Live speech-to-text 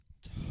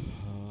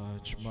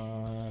Touch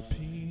my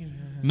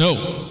penis. No.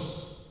 Touch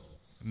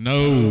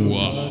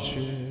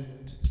it.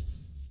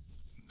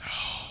 No.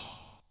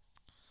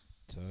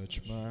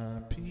 Touch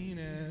my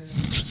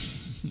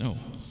penis. No.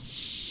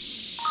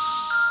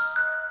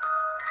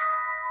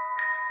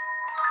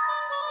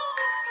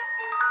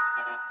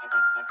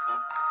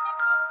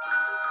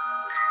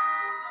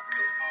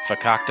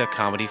 Fakakta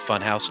Comedy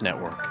Funhouse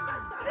Network.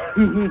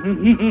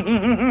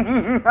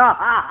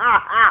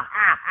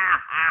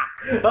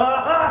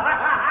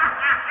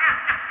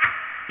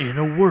 In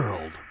a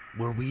world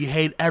where we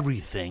hate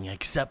everything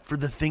except for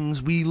the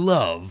things we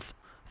love,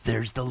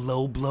 there's the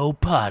Low Blow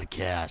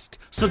Podcast.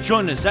 So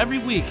join us every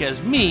week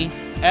as me,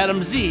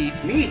 Adam Z,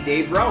 Me,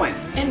 Dave Rowan.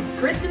 And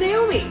Chris and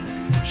Naomi.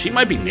 she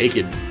might be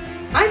naked,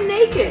 I'm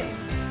naked.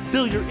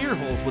 fill your ear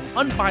holes with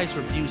unbiased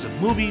reviews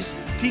of movies,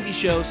 TV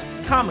shows,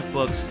 comic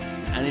books,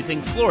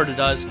 anything Florida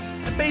does,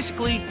 and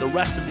basically the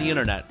rest of the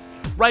internet,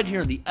 right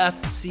here in the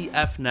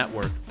FCF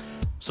network.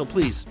 So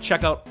please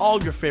check out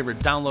all your favorite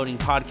downloading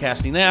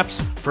podcasting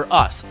apps for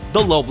us,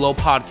 the Low Blow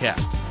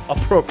Podcast.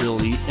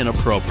 Appropriately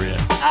inappropriate.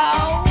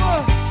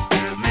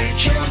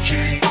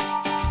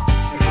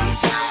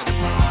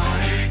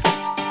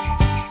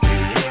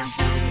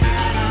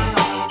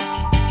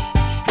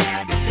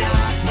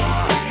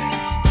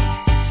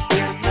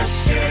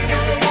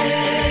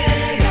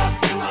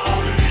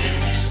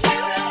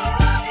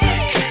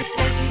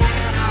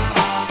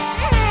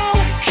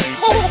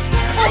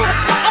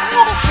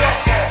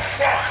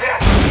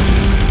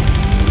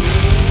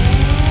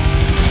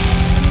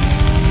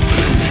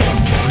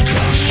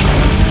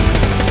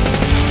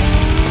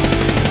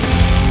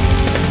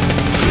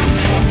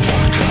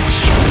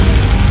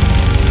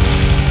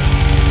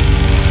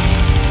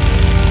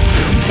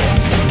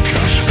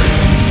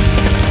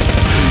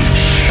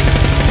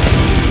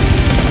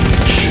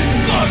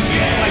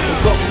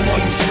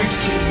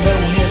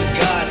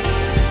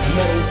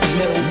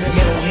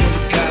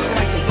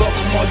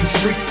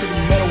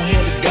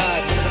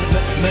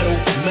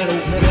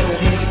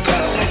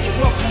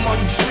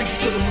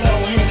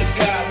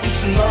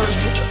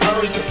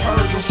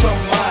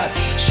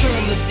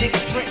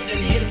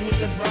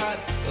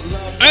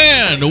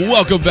 And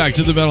welcome back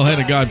to the Metalhead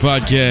of God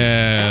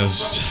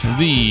podcast,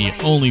 the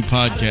only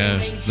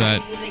podcast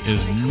that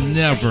is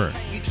never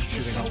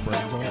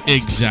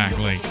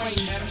exactly.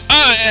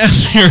 I am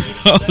your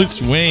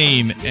host,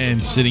 Wayne,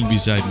 and sitting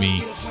beside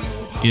me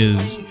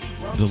is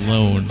the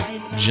lone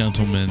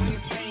gentleman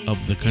of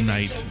the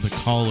night, the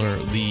caller,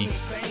 the.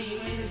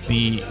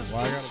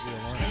 Why I gotta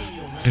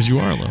be alone? Because you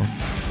are alone.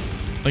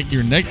 Like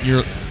you're.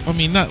 I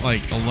mean, not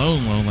like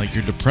alone, like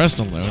you're depressed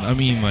alone. I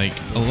mean, like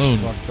alone.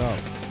 Fucked up.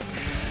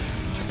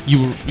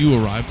 You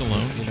arrived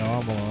alone. You know,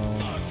 I'm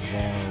alone. I'm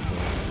vulnerable.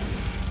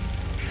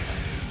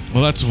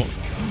 Well, that's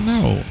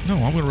no.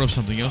 I'm gonna rub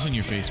something else in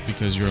your face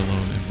because you're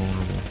alone and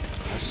vulnerable.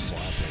 I'll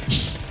slap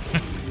it.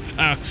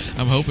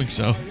 I'm hoping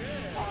so.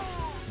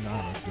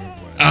 Not in a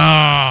good way.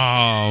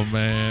 Oh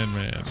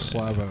man.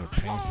 Slap it in a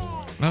painful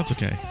way. That's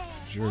okay.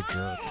 You're a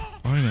jerk.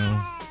 I know.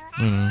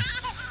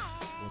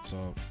 What's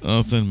up?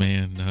 Nothing,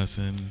 man.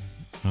 Nothing.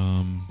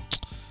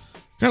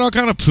 Got all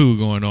kind of poo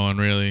going on,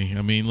 really.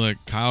 I mean, look,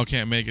 Kyle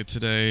can't make it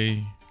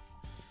today.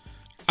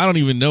 I don't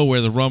even know where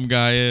the rum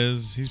guy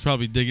is. He's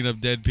probably digging up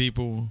dead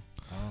people.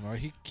 I don't know.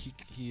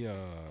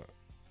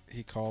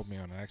 He called me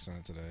on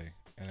accident today,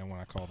 and then when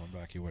I called him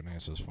back, he wouldn't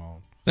answer his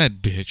phone.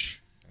 That bitch.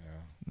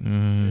 Yeah.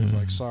 He was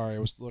like, "Sorry, I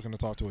was looking to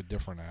talk to a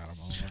different Adam."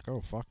 I was like,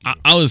 "Oh, fuck you."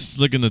 I was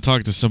looking to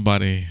talk to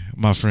somebody,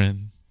 my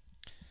friend.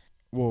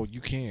 Well,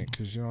 you can't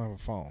because you don't have a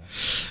phone.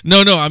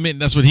 No, I mean,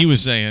 that's what he was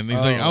saying.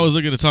 He's like, Oh. I was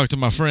looking to talk to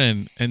my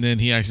friend, and then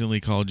he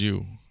accidentally called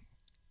you.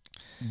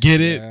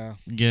 Get it? Yeah.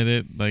 Get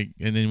it? Like,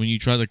 and then when you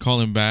try to call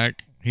him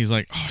back, he's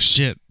like, oh,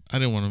 shit, I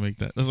didn't want to make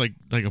that. That's like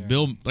a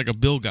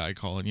bill guy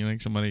calling, you know,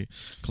 like somebody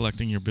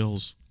collecting your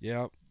bills.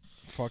 Yep.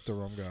 Fuck the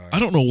rum guy. I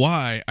don't know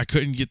why I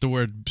couldn't get the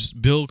word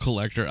bill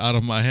collector out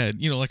of my head.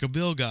 You know, like a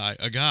bill guy,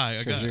 a guy.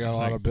 Because you got a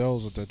lot of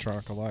bills that they're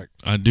trying to collect.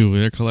 I do.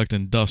 They're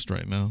collecting dust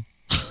right now.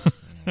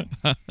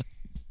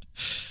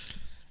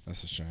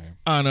 That's a shame.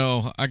 I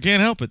know. I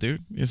can't help it,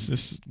 dude. It's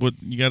this what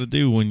you got to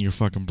do when you're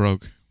fucking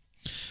broke.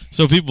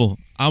 So, people,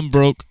 I'm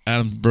broke.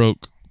 Adam's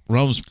broke.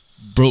 Rum's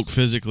broke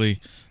physically.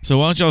 So,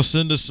 why don't y'all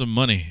send us some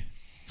money?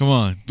 Come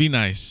on. Be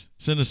nice.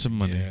 Send us some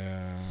money.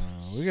 Yeah.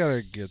 We got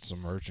to get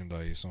some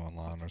merchandise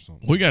online or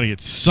something. We got to get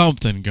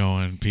something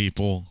going,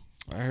 people.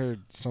 I heard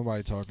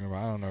somebody talking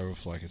about, I don't know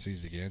if like it's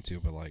easy to get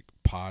into, but like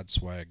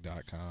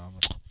podswag.com.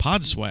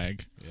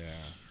 Podswag. Yeah.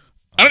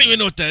 I don't even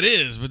know what that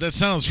is, but that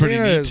sounds pretty You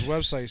know, neat. there's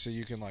websites that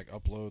you can like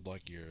upload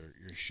like your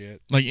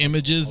shit. Like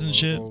images and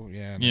shit?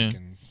 Yeah. And Yeah.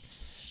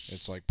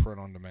 it's like print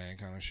on demand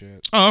kind of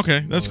shit. Oh, okay.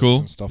 That's Loads cool.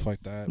 And stuff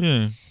like that.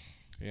 Yeah.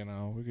 You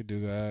know, we could do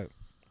that.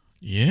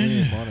 Yeah. We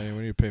need money.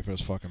 We need to pay for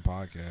this fucking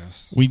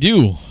podcast. We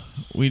do.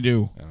 We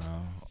do. You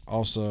know.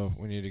 Also,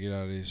 we need to get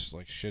out of these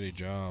like shitty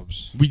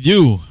jobs. We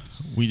do.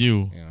 We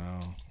do. You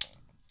know.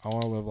 I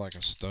want to live like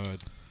a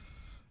stud.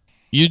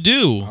 You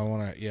do. I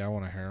want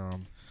a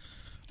harem.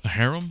 A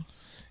harem?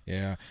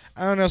 Yeah,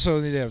 I don't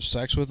necessarily need to have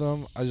sex with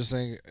them. I just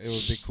think it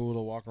would be cool to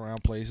walk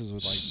around places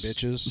with like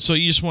bitches. So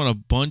you just want a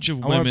bunch of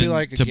I want women to be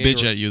like a to gay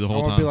bitch at you the I whole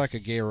want time. to be like a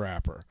gay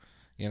rapper.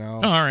 You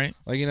know, Oh, all right.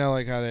 like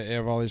like how they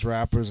have all these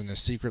rappers and they're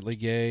secretly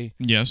gay,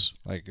 Yes.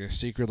 like they're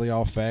secretly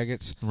all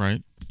faggots,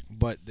 Right.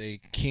 but they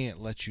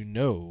can't let you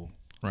know.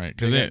 Right.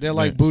 Because They're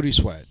like booty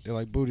sweat. They're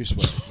like booty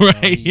sweat. You know,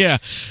 right. Yeah.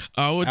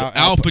 With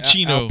Al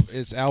Pacino.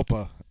 It's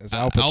Alpa. It's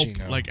Al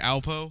Pacino. Like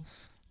Alpo.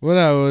 Well,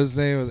 no, his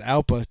name was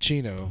Al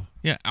Pacino.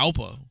 Yeah.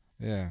 Alpo.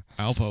 Yeah.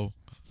 Alpo.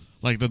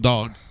 Like the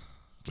dog.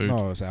 Food.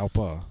 No, it's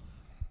Alpa.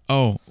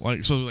 Oh,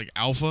 like so like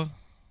Alpha?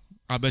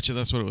 I bet you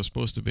that's what it was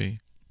supposed to be.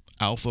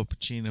 Alpha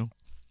Pacino.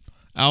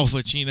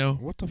 Alpha Chino.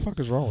 What the fuck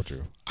is wrong with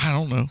you? I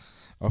don't know.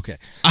 Okay.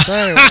 So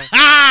anyway,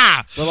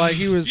 but like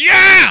he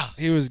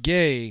was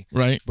gay,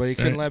 Right. but he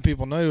couldn't right. let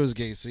people know he was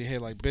gay, so he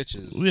had like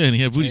bitches. Yeah, and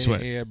he had booty And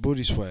sweat. He had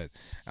booty sweat.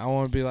 I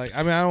want to be like,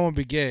 I don't want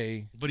to be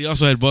gay. But he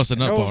also had busted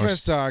nut No bars.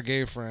 offense to our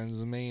gay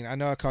friends. I mean, I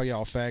know I call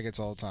y'all faggots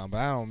all the time, but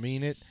I don't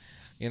mean it.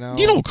 You know,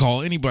 You don't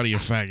call anybody a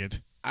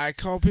faggot. I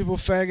call people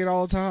faggot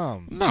all the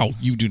time. No,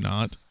 you do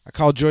not. I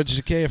call George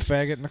Takei a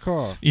faggot in the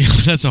car. Yeah,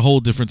 that's a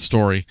whole different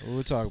story.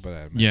 We'll talk about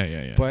that. Man.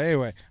 Yeah. But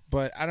anyway,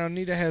 I don't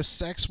need to have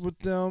sex with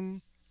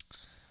them.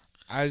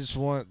 I just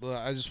want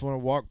to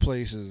walk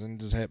places and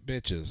just have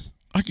bitches.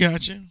 I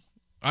got you.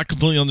 I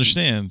completely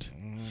understand.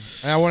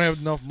 And I want to have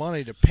enough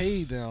money to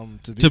pay them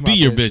to be my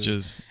your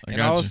bitches. I and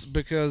got also you.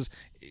 because,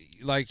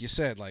 like you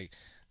said, like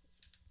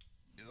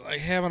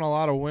having a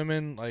lot of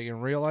women like in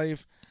real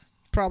life,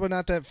 probably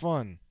not that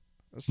fun.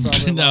 That's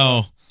probably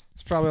No,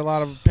 it's probably a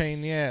lot of a pain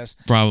in the ass.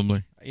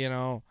 probably. You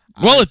know.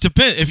 Well, it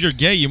depends. If you're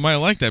gay, you might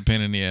like that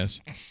pain in the ass.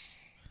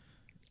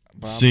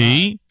 But I'm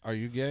See? not. Are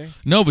you gay?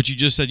 No, but you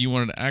just said you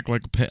wanted to act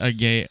like a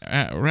gay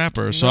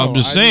rapper. So No, I'm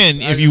just I saying,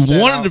 just- I if just you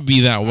said wanted I- to be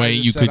that way, I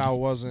just you said could. I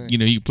wasn't.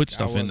 You put I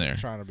stuff in wasn't there.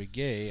 Trying to be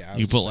gay. I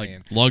You was put just like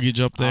saying, luggage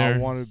up there. I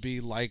want to be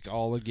like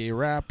all the gay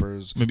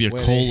rappers. Maybe a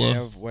where cola.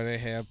 where they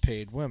have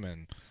paid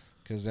women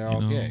because they're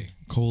all gay.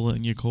 Cola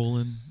in your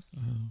colon.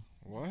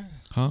 What?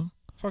 Huh?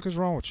 Fuck is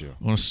wrong with you?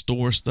 Want to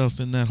store stuff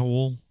in that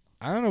hole?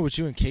 I don't know what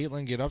you and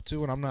Caitlin get up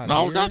to when I'm not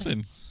No, here.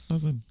 nothing.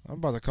 Nothing. I'm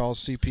about to call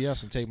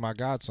CPS and take my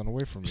godson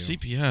away from you.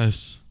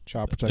 CPS.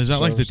 Child Protective Is that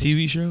like the Services.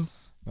 TV show?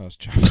 No, it's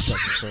Child Protective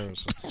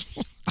Services.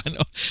 I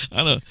know.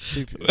 By the way,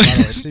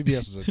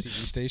 CBS is a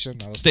TV station.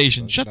 Not a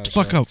Station. not Shut a the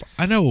fuck show. up.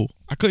 I know.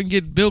 I couldn't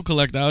get bill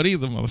collect out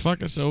either,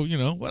 motherfucker. So,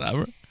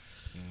 whatever.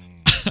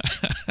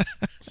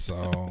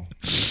 So,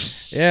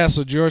 yeah.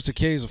 So George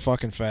Takei's a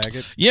fucking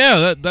faggot.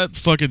 Yeah, that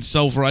fucking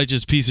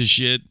self-righteous piece of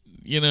shit.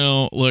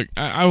 Look,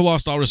 I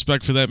lost all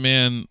respect for that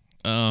man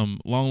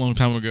long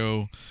time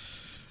ago.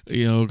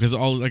 Because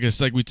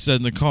like we said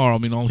in the car, I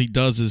mean, all he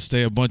does is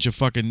say a bunch of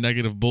fucking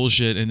negative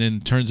bullshit and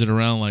then turns it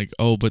around like,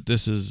 oh, but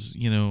this is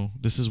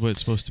what it's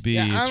supposed to be.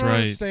 Yeah, It's I don't right.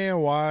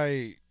 understand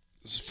why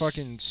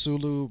fucking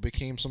Sulu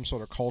became some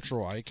sort of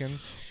cultural icon.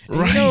 And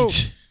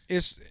Right.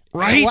 It's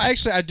Right. Well,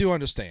 actually, I do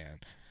understand.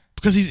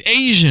 Because he's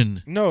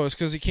Asian. No, it's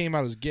because he came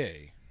out as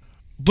gay.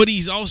 But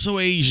he's also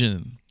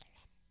Asian.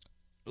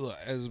 Look,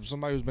 as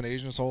somebody who's been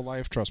Asian his whole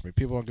life, trust me,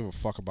 people don't give a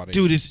fuck about Asians.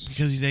 Dude, it's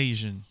because he's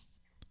Asian.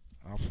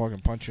 I'll fucking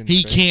punch you in He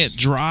your face. can't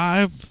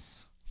drive.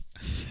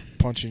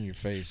 Punch you in your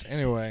face.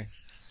 Anyway.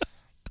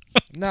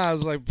 Nah,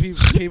 it's like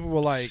people were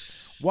like,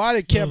 why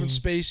did Kevin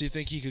Spacey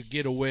think he could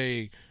get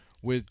away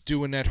with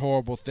doing that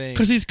horrible thing?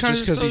 'Cause he's kinda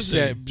just because he Thursday.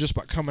 said just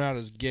by coming out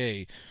as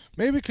gay.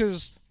 Maybe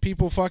because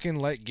people fucking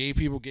let gay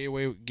people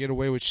get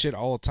away with shit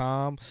all the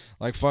time,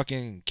 like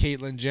fucking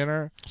Caitlyn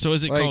Jenner. So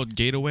is it Like, called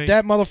Gateway?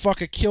 That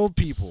motherfucker killed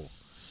people.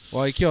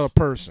 Well, he killed a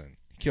person.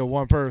 He killed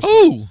one person.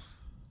 Ooh.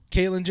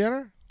 Caitlyn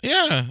Jenner?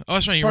 Yeah. Oh,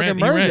 that's right. He Fucking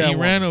murdered that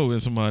ran woman. over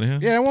somebody, huh?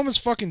 Yeah, that woman's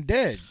fucking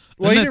dead.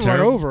 Well, Isn't he that didn't run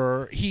terrible? over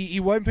her. He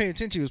wasn't paying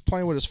attention. He was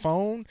playing with his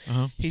phone.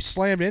 Uh-huh. He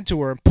slammed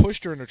into her and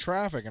pushed her into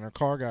traffic, and her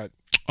car got.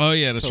 Oh,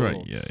 yeah, that's Total.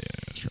 right. Yeah,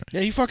 that's right.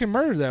 Yeah, he fucking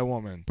murdered that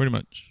woman. Pretty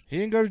much. He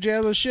didn't go to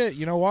jail or shit.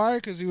 You know why?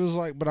 Because he was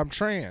like, but I'm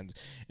trans.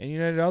 And you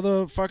know the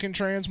other fucking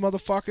trans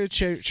motherfucker,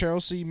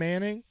 Chelsea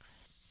Manning?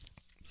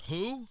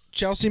 Who?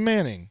 Chelsea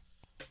Manning.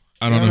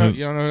 I don't know.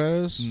 You don't know who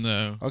that is?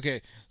 No.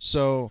 Okay,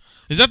 so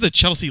Is that the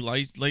Chelsea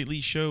Lately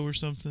show or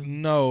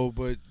something? no,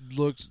 but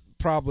looks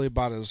probably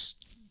about as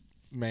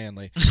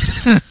manly.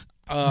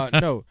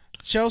 No,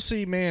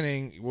 Chelsea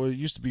Manning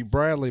used to be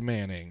Bradley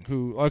Manning.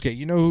 Who? Okay,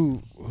 you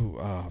know who?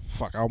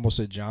 Fuck, I almost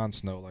said Jon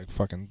Snow, like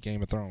fucking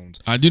Game of Thrones.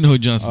 I do know who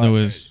Jon Snow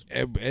is.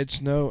 Ed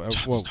Snow.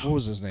 Jon What Snow.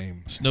 was his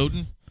name?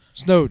 Snowden?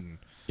 Snowden.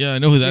 Yeah, I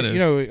know who that is. You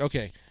know,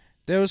 okay.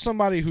 There was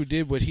somebody who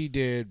did what he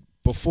did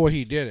before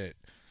he did it,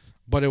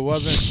 but it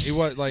wasn't. It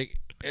was like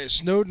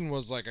Snowden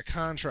was like a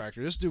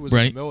contractor. This dude was in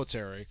Right. the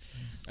military,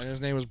 and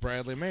his name was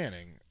Bradley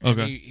Manning. And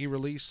Okay. he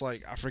released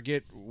like I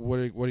forget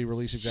what he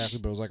released exactly,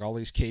 but it was like all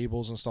these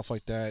cables and stuff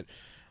like that,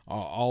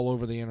 all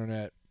over the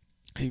internet.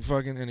 He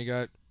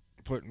got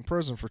put in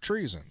prison for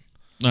treason.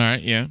 All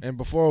right, yeah. And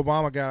before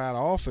Obama got out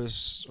of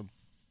office,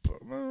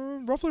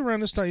 roughly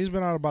around this time, he's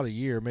been out about a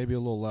year, maybe a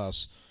little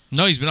less.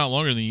 No, he's been out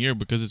longer than a year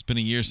because it's been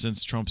a year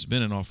since Trump's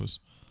been in office.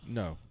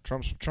 No,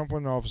 Trump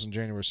went in office on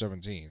January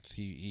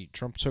 17th.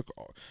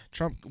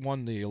 Trump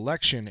won the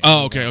election. in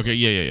Oh, okay, November.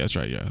 yeah. That's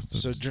right. Yeah.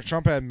 So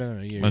Trump hadn't been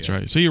in a year. That's yet.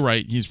 right. So you're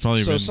right. He's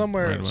probably So been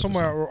somewhere right about this.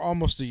 or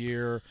almost a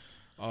year.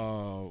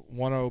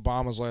 One of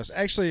Obama's last.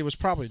 Actually, it was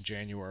probably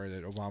January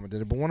that Obama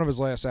did it. But one of his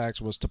last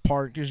acts was to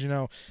pardon, because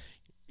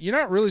you're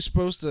not really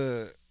supposed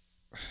to.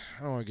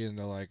 I don't want to get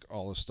into like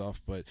all this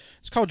stuff, but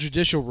it's called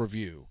judicial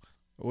review,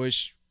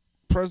 which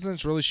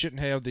presidents really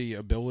shouldn't have the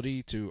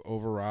ability to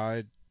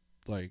override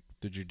like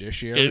the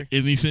judiciary.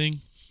 Anything?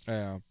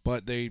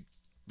 But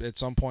at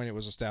some point it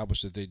was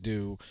established that they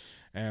do,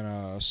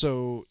 and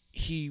so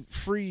he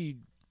freed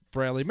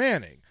Bradley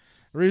Manning.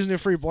 The reason he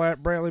freed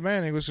Bradley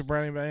Manning was because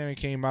Bradley Manning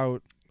came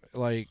out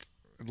like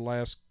the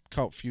last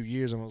few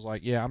years and was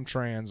like, "Yeah, I'm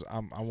trans.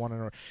 I want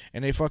to,"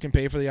 and they fucking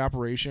paid for the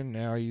operation.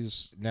 Now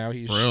he's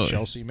Really?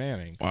 Chelsea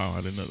Manning, Wow,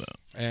 I didn't know that.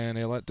 and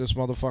they let this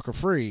motherfucker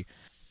free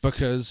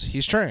because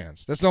he's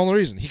trans. That's the only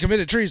reason. He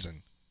committed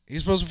treason. He's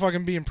supposed to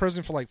fucking be in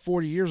prison for like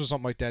 40 years or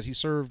something like that. He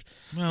served.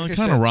 Well, like it I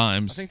kind of said,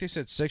 rhymes. I think they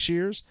said 6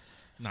 years.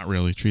 Not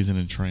really. Treason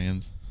and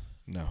trans.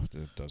 No,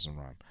 that doesn't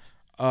rhyme.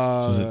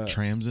 So is it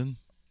Tramsin?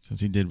 Since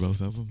he did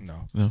both of them?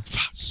 No. No.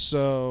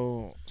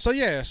 So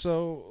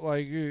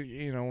like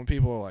when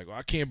people are like, well,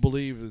 I can't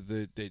believe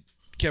that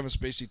Kevin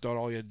Spacey thought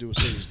all he had to do was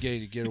say he was gay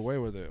to get away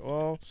with it.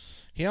 Well,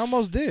 he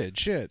almost did.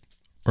 Shit.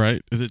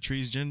 Right? Is it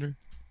trees gender?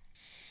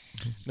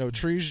 No,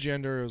 trees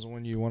gender is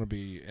when you want to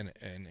be an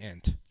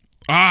ent.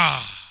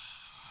 Ah.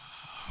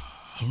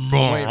 I'm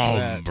waiting for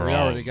that. We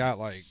already got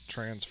like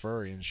trans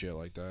furry and shit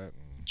like that.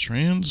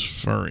 Trans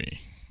furry.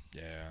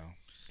 Yeah,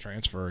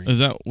 trans furry. Was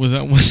that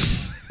one?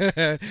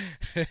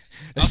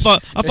 I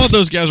thought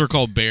those guys were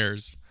called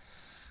bears.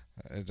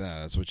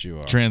 That's what you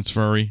are. Trans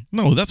furry.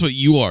 No, that's what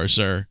you are,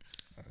 sir.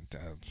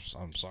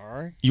 I'm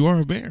sorry. You are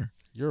a bear.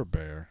 You're a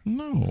bear.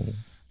 No,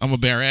 I'm a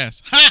bear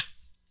ass. Ha!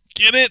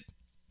 Get it?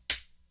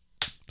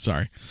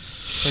 Sorry.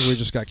 I think we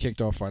just got kicked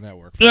off our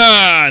network.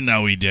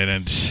 No, we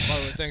didn't. By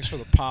the way, thanks for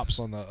the pops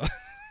on the.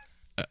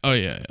 Oh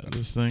yeah,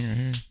 this thing right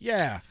here.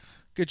 Yeah,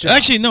 good job.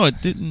 Actually, no, it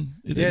didn't.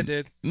 It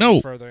did.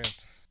 No. Further in.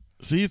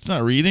 See, it's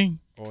not reading.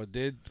 Oh, it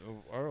did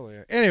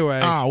earlier. Anyway.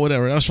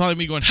 Whatever. That was probably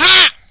me going,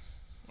 ha!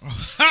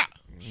 Ha!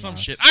 Some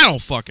shit. I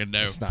don't fucking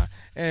know. It's not.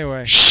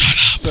 Anyway. Shut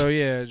up. So,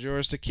 yeah,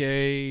 George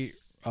Takei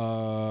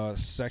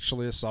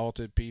sexually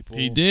assaulted people.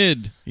 He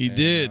did. He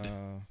did.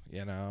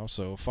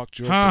 So fuck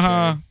George Ha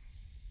ha.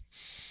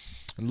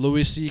 Takei. And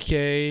Louis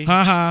C.K.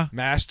 Ha ha.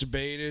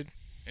 masturbated.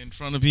 In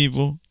front of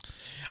people.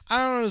 I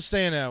don't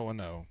understand that one,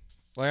 though.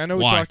 Like, I know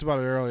we Why? talked about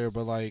it earlier,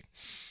 but, like,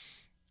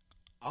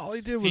 all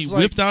he did was, He like...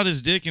 whipped out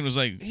his dick and was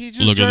like, He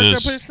just look at jerked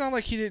this. up, but it's not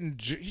like he didn't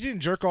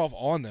jerk off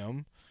on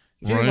them.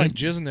 He didn't, Right. like,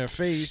 jizz in their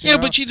face. Yeah, you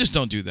know? but you just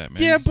don't do that,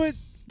 man. Yeah, but You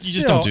still,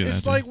 just don't do that,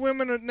 it's dude. like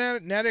women are now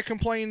they're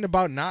complaining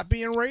about not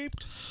being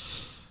raped.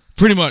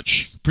 Pretty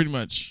much. Pretty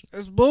much.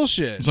 It's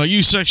bullshit. It's like,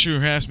 you sexually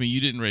harassed me. You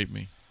didn't rape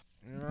me.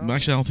 You know?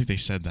 Actually, I don't think they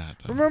said that,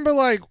 though. Remember,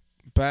 like,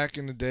 back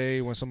in the day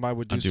when somebody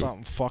would do I do.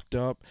 something fucked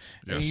up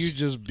and Yes. you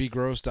just be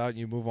grossed out and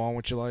you move on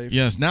with your life?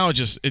 Yes, now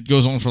it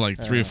goes on for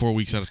like 3 or 4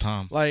 weeks at a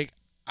time. Like,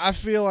 I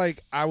feel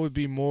like I would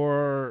be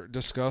more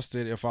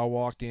disgusted if I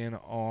walked in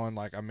on,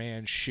 like, a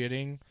man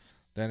shitting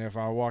than if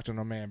I walked on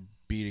a man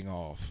beating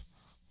off.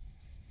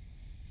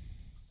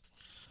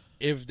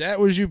 If that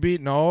was you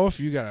beating off,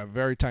 you got a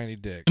very tiny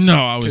dick. No,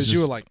 I was Because just,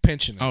 you were, like,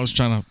 pinching it. I was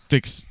trying to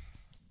fix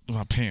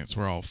my pants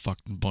were all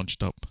fucking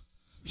bunched up.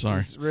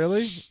 Sorry.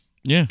 Really?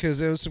 Yeah. Because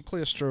there was some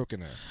clear stroke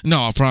in there.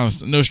 No, I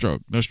promise. No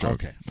stroke. No stroke.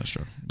 Okay. No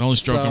stroke. The only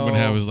stroke I'm going to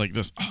have is like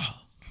this.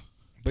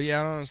 But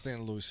yeah, I don't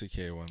understand the Louis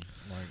C.K. one.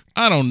 Like,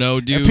 I don't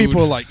know, dude. and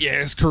people are like, "Yeah,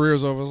 his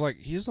career's over." It's like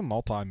he's a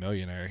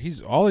multi-millionaire.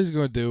 He's going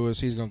to do is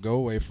he's going to go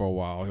away for a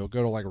while. He'll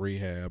go to like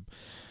rehab,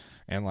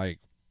 and like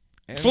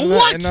For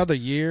what? Another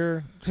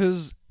year?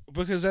 Because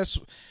that's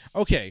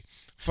okay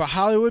for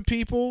Hollywood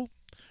people.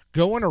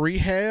 Going to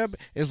rehab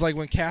is like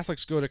when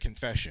Catholics go to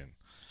confession.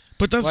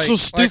 But that's Like, so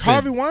stupid. like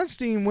Harvey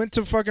Weinstein went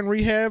to fucking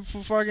rehab for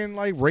fucking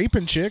like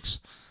raping chicks.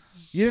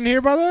 You didn't hear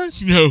about that?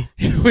 No.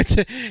 He went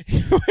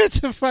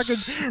to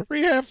fucking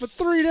rehab for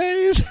 3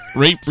 days.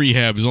 Rape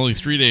rehab is only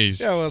 3 days.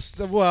 Yeah,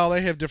 well,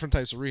 they have different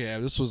types of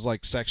rehab. This was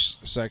like sex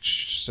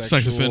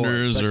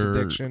Offenders sex or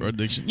addiction.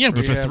 addiction. Yeah,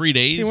 but for rehab. 3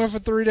 days. He went for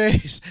 3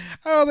 days.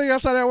 I don't think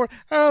outside that word.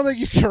 I don't think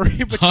you can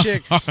rape a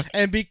chick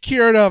and be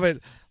cured of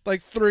it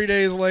like 3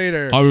 days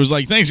later. I was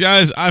like, thanks,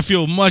 guys. I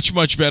feel much,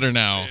 much better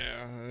now.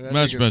 That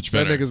much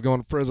better. That nigga's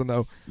going to prison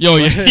though. Yo,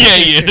 yeah,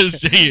 he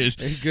is. He is.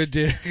 Good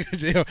deal. Good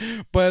deal.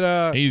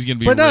 But He's gonna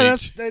be But no,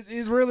 raped.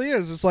 it really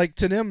is. It's like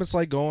to them, it's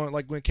like going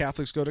like when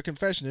Catholics go to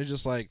confession. They're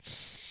just like,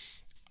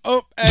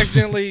 oh,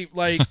 accidentally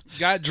like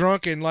got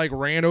drunk and like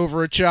ran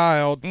over a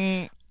child.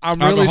 I'm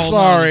really Alcohol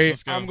sorry. anonymous,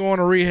 let's go. I'm going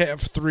to rehab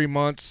for 3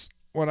 months.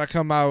 When I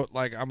come out,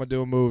 like I'm gonna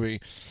do a movie.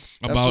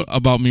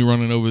 About me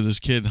running over this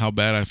kid, how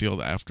bad I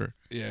feel after.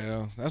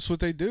 Yeah, that's what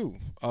they do.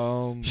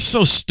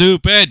 So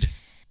stupid.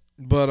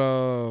 But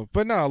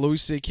no,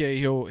 Louis C.K.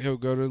 he'll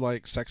go to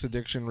like sex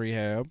addiction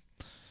rehab,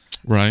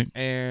 Right.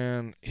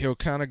 and he'll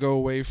kind of go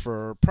away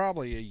for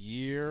probably a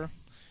year,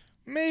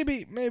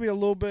 maybe a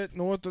little bit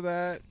north of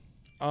that.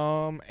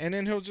 And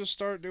then he'll just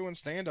start doing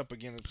stand up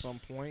again at some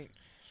point.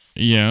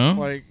 Yeah.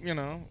 Like,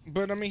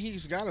 but I mean,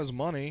 he's got his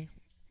money.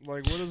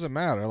 Like, what does it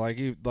matter? Like,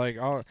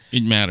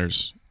 It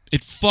matters.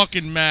 It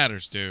fucking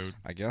matters, dude.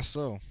 I guess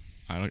so.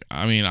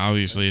 I mean,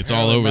 obviously, it's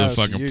all Apparently over the matters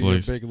to fucking you.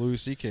 place. You're a big Louis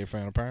C.K.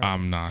 fan, apparently.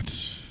 I'm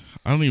not.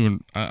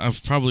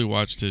 I've probably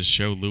watched his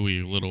show, Louis,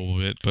 a little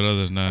bit, but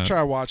other than I that.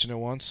 tried watching it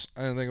once.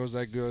 I didn't think it was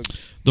that good.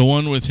 The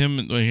one with him,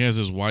 when he has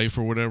his wife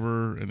or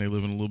whatever, and they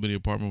live in a little bitty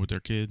apartment with their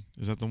kid.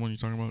 Is that the one you're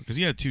talking about? Because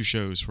he had 2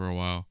 shows for a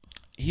while.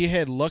 He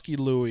had Lucky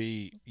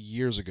Louie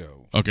years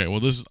ago. Okay,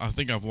 well, I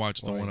think I've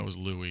watched the one that was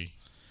Louis.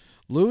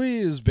 Louis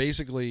is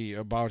basically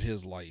about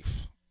his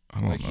life. I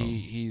don't Like know.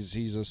 he's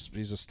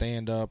a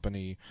stand up and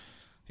he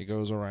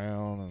goes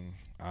around and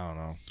I don't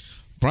know.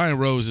 Brian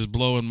Rose is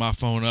blowing my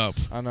phone up.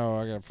 I know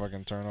I gotta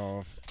fucking turn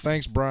off.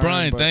 Thanks, Brian.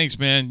 Brian, but thanks,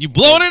 man. You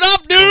blowing it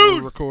up, We're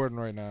dude. recording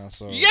right now,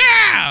 so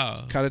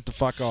Yeah. cut it the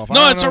fuck off. No,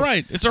 I don't it's know- all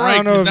right. It's all I right.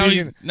 don't know 'cause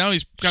if now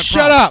he's got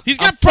Shut props. up! He's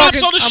got I'm props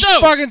fucking- on the show.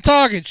 I'm fucking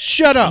talking.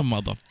 Shut Oh, up,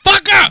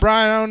 motherfucker.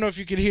 Brian. I don't know if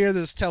you could hear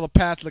this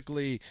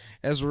telepathically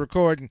as we're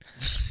recording,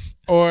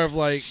 or if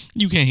like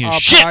You can't hear our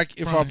shit.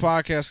 if our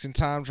podcast can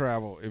time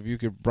travel. If you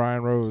could,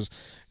 Brian Rose,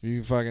 if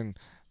you fucking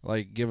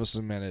like give us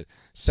a minute.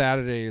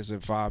 Saturdays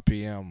at 5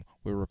 p.m.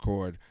 we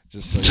record.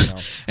 Just so you know.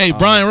 Hey,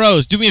 Brian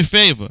Rose, do me a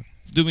favor.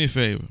 Do me a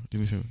favor.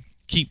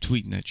 Keep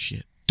tweeting that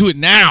shit. Do it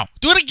now.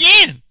 Do it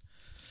again.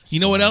 You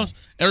know what else?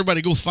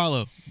 Everybody go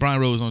follow Brian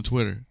Rose on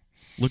Twitter.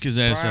 Look his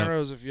ass Brian up.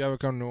 Rose, if you ever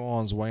come to New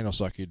Orleans, Wayne will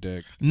suck your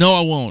dick. No,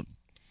 I won't.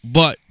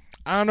 But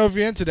I don't know if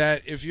you're into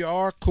that. If you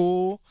are,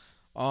 cool.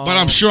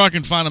 I'm sure I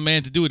can find a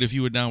man to do it if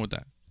you were down with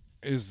that.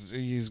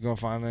 He's gonna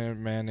find a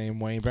man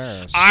named Wayne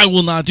Barris. I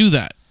will not do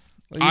that.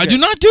 You I got- do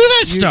not do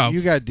that you, stuff.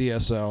 You got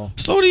DSL.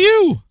 So do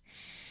you.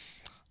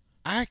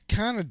 I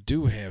kind of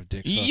do have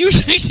dick sucking.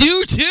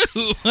 You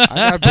do.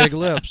 I got big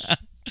lips.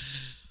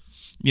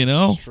 You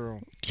know? It's true.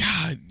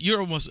 God,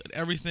 you're almost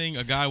everything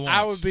a guy wants.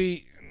 I would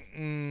be.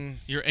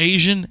 You're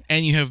Asian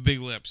and you have big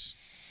lips.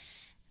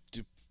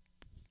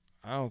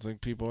 I don't think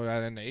people are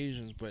that into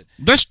Asians, but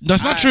That's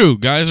not true.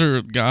 Guys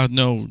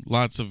know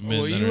lots of men.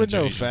 well, that you are would into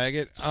know,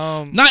 Asians.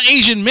 faggot. Not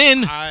Asian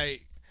men.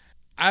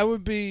 I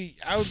would be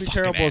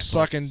terrible at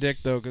sucking dick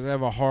though, because I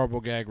have a horrible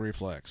gag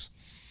reflex.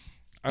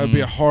 I would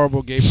be a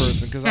horrible gay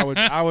person because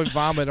I would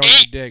vomit on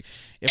your dick.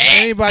 If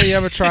anybody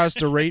ever tries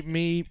to rape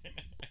me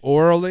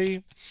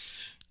orally,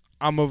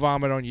 I'm gonna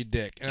vomit on your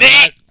dick. And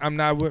I'm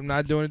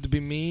not doing it to be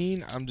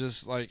mean. I'm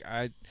just like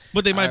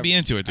But they might be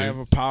into it, dude. I have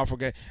a powerful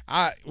gay.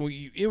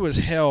 It was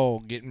hell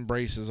getting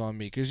braces on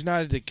me because you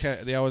know how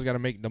they always got to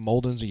make the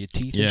moldings of your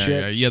teeth and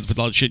shit. Yeah. You have to put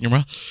all the shit in your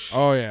mouth.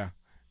 Oh yeah,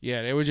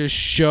 they would just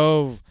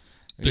shove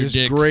Their this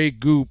dicks. gray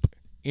goop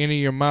into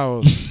your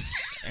mouth,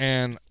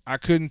 and I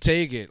couldn't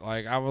take it.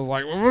 Like I was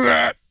like,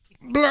 blah,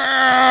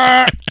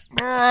 blah,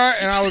 blah,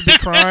 and I would be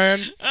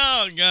crying,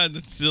 Oh God,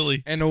 that's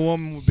silly. and the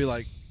woman would be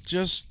like,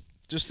 just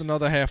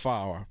another half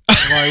hour.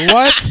 I'm like,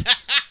 what?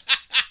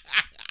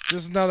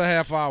 Just another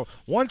half hour.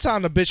 One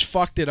time the bitch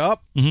fucked it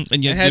up Mm-hmm.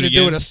 And you and had to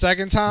do it again? a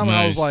second time, and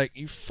I was Nice. like,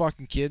 you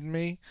fucking kidding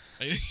me?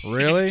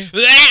 Really?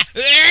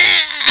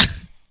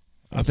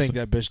 I think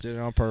that bitch did it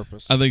on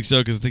purpose. I think so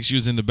because I think she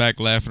was in the back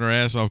laughing her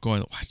ass off,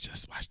 going, "Watch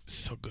this, it's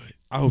so good."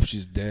 I hope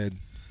she's dead.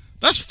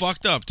 That's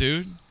fucked up,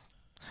 dude.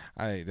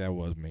 That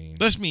was mean.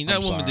 That's mean. That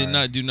I'm woman did sorry.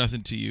 not do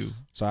nothing to you.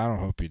 So I don't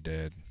hope you're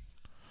dead.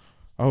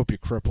 I hope you're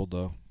crippled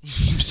though.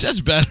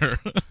 That's better.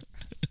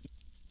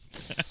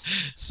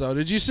 So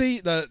did you see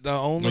the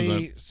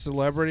only that?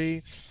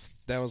 celebrity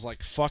that was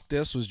like fuck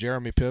this was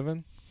Jeremy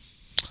Piven?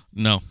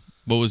 No.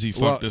 What was he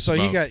fucked this so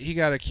about? he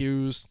got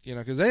accused,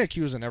 because they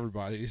accusing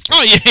everybody.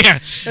 Oh yeah.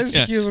 They're just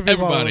Yeah. accusing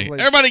people all over the place.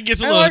 Everybody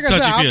gets a And little like I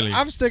said, touchy feely.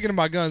 I'm sticking to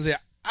my guns here.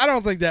 I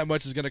don't think that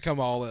much is going to come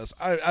of all this.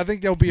 I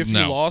think there'll be a few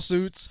No.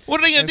 lawsuits. What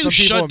are they gonna and do? some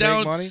people Shut will make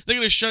down? money. They're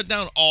gonna shut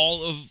down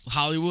all of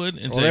Hollywood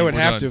and Well, say they would we're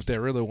have done. to if they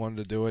really wanted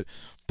to do it.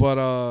 But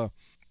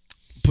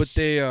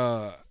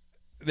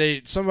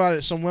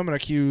some women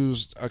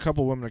accused a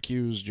couple women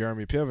accused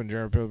Jeremy Piven.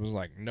 Jeremy Piven was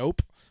like,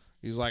 nope.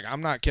 He's like,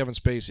 I'm not Kevin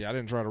Spacey. I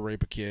didn't try to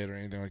rape a kid or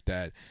anything like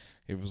that.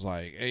 He was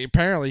like,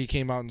 apparently he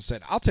came out and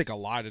said, I'll take a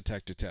lie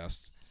detector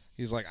test.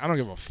 He's like, I don't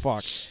give a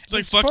fuck. It's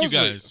like, fuck you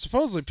guys.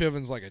 Supposedly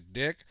Piven's like a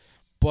dick,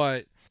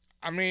 but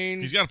I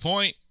mean, He's got a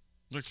point.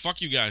 He's like,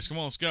 fuck you guys. Come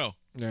on, let's go.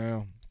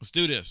 yeah. Let's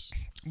do this.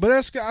 But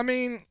that's, I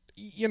mean,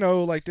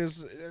 like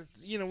this,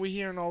 we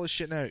hearing all this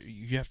shit now.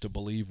 You have to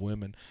believe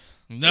women.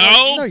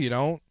 No. No, you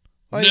don't.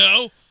 Like,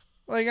 No.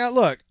 Like,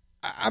 look,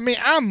 I mean,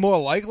 I'm more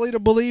likely to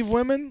believe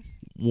women.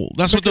 Well,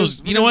 that's what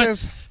those. You know what?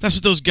 because That's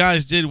what those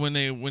guys did when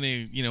they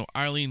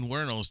Eileen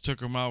Wuornos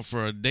took him out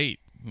for a date.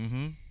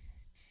 Mm-hmm.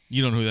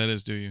 You don't know who that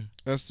is, do you?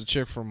 That's the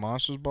chick from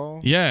Monsters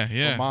Ball. Yeah, Or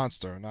yeah.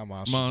 Monster, not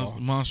Monsters Ball.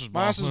 Monsters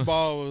Ball. Monsters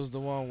Ball was the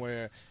one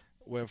where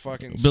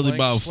fucking Billy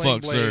Bob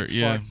Sling fucks her. Blade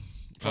Yeah.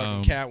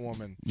 fucking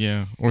Catwoman.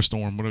 Yeah, or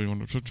Storm, whatever you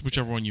want,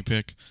 whichever one you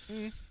pick.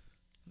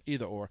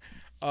 Either or.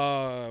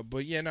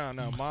 But yeah,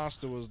 no.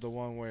 Monster was the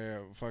one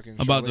where fucking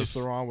About Charlize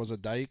Theron was a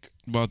dyke.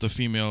 About the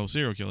female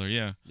serial killer,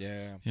 yeah.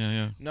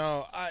 Yeah.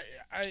 No,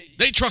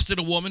 They trusted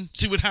a woman.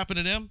 See what happened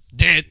to them?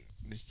 Dead.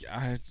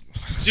 I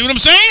See what I'm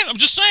saying? I'm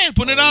just saying,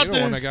 putting it out you're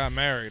there. the one that got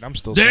married. I'm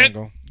still Dead.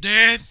 single.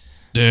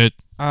 Dead.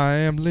 I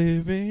am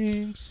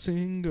living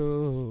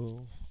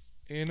single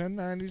in a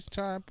 90s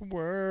type of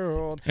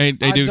world. Hey,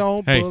 I dude.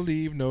 don't Hey.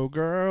 believe no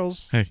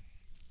girls. Hey.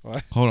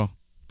 What? Hold on.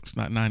 It's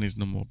not 90s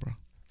no more, bro.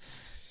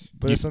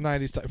 But it's a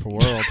 90s type of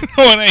world.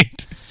 No, it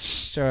ain't.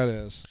 Sure it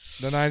is.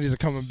 The 90s are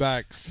coming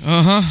back.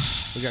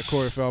 Uh-huh. We got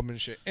Corey Feldman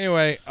and shit.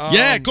 Anyway.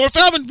 Yeah, Corey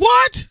Feldman.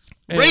 What?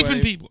 Anyway,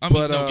 Raping people.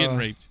 Getting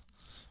raped.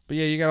 But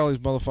yeah, you got all these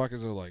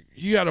motherfuckers that are like,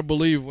 you got to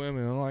believe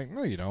women. I'm like,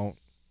 no, you don't.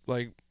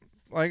 Like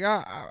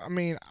I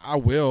mean, I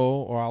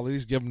will, or I'll at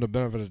least give them the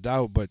benefit of the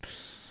doubt. But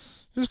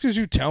just because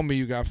you tell me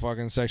you got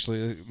fucking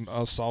sexually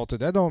assaulted,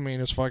 that don't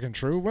mean it's fucking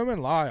true.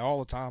 Women lie all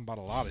the time about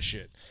a lot of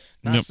shit.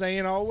 Not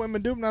saying all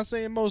women do. I'm not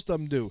saying most of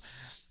them do.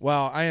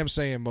 Well, I am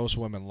saying most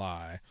women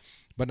lie,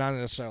 but not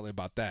necessarily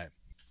about that.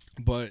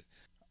 But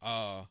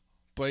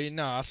you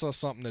know, I saw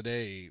something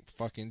today.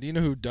 Fucking, do you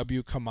know who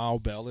W.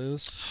 Kamau Bell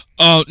is?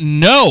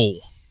 No.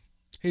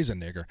 He's a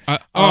nigger. No,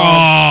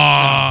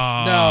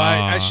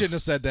 I shouldn't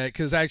have said that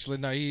because actually,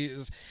 no,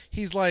 he's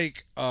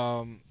like,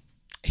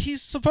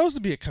 he's supposed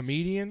to be a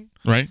comedian.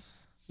 Right.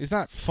 He's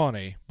not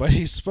funny, but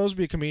he's supposed to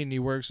be a comedian.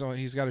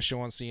 He's got a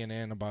show on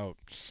CNN about,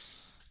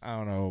 I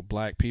don't know,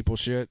 black people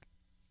shit,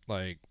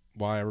 like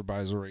why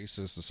everybody's a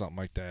racist or something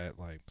like that.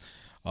 Like,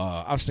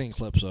 I've seen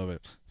clips of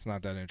it. It's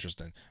not that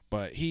interesting,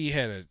 but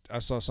I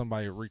saw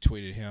somebody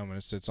retweeted him and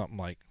it said something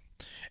like,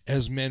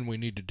 as men, we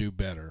need to do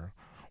better.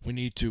 We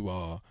need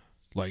to,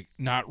 like,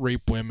 not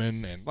rape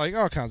women and like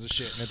all kinds of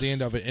shit. And at the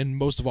end of it, and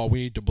most of all, we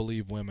need to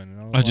believe women.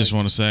 And I just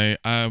want to say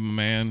I'm a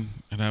man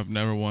and I've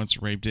never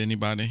once raped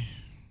anybody.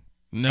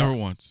 Never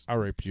once. I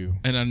raped you.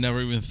 And I never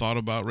even thought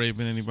about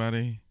raping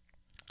anybody.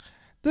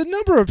 The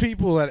number of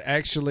people that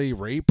actually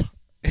rape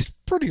is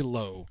pretty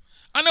low.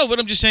 I know, but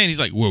I'm just saying, he's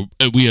like, well,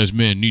 we as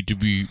men need to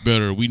be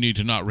better. We need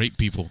to not rape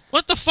people.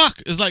 What the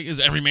fuck? Is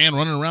every man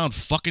running around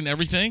fucking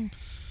everything?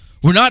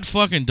 We're not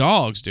fucking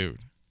dogs, dude.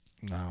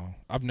 No,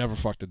 I've never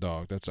fucked a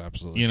dog. That's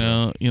absolutely you true.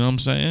 know what I'm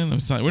saying?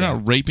 We're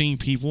not raping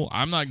people.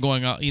 I'm not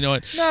going out. You know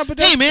what? No, but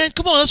hey man,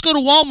 come on, let's go to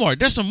Walmart.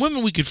 There's some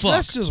women we could fuck.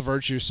 That's just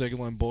virtue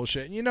signaling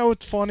bullshit. You know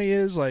what's funny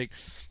is like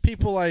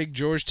people like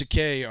George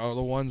Takei are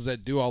the ones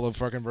that do all the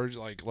fucking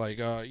virtue.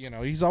 You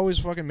know, he's always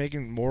fucking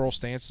making moral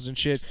stances and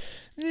shit.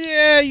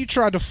 Yeah, you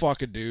tried to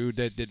fuck a dude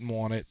that didn't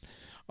want it.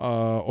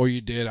 Or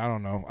you did. I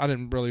don't know. I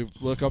didn't really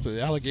look up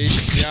the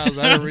allegations. To be honest,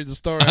 I didn't read the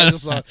story. I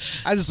just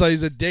saw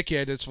he's a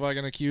dickhead that's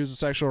fucking accused of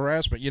sexual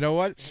harassment. You know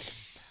what?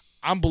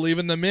 I'm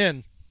believing the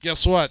men.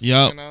 Guess what?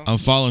 Yeah, you know? I'm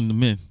following the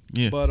men.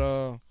 Yeah, but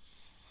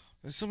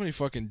there's so many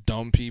fucking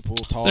dumb people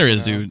talking. there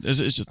is, now. dude. It's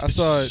just I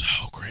saw it.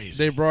 so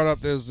crazy. They brought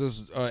up there's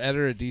this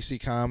editor at DC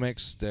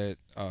Comics that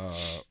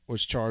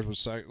was charged with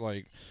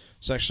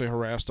sexually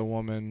harassed a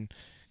woman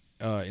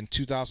in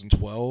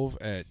 2012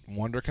 at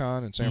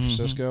WonderCon in San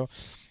Francisco.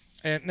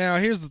 And now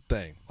here's the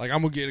thing. Like,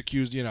 I'm going to get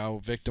accused, you know,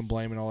 victim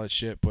blame and all that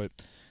shit, but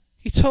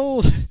he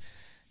told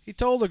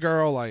the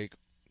girl, like,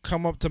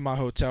 come up to my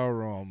hotel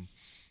room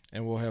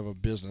and we'll have a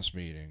business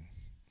meeting.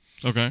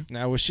 Okay.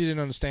 Now, what she didn't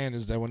understand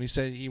is that when he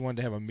said he wanted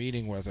to have a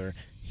meeting with her,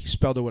 he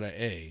spelled it with an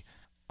A.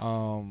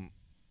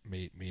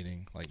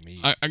 Meeting, like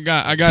me. I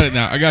got it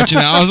now. I got you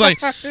now. I was like,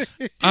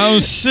 I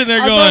was sitting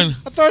there going,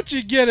 I thought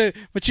you'd get it,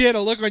 but you had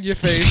a look on your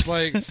face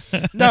like,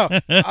 no.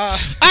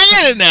 I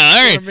get it now.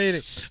 All right.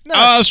 Meeting. No,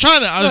 I was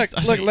trying to.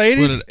 Look,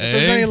 ladies. with If an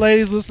there's A? any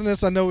ladies listening to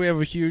this, I know we have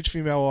a huge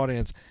female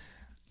audience.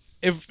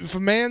 If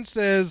a man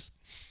says,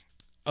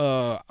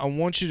 "I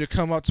want you to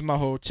come up to my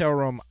hotel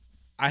room.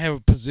 I have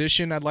a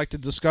position I'd like to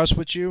discuss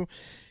with you,"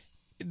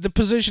 the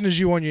position is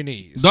you on your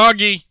knees.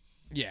 Doggy.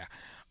 Yeah.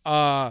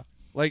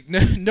 Like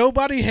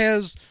nobody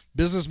has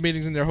business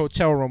meetings in their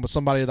hotel room with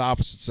somebody of the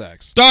opposite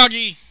sex.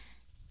 Doggy.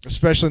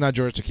 Especially not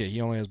George Takei. He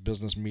only has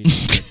business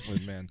meetings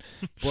with men.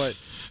 But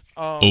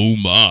Oh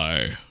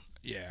my.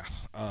 yeah.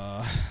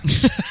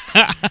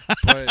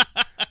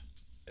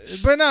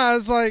 But no,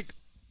 it's like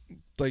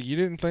you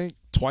didn't think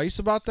twice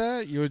about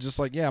that. You were just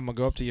like, yeah, I'm gonna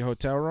go up to your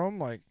hotel room.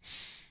 Like,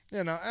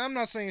 you know, I'm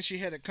not saying she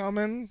had it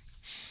coming.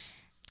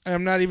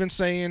 I'm not even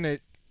saying that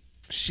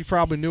she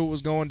probably knew it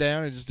was going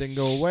down. It just didn't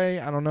go away.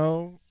 I don't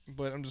know,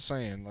 but I'm just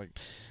saying, like,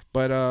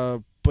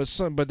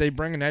 but they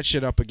bringing that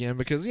shit up again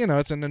because you know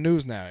it's in the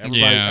news now.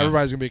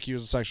 Everybody's gonna be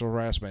accused of sexual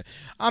harassment.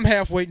 I'm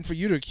half waiting for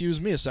you to accuse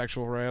me of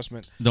sexual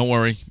harassment. Don't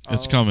worry,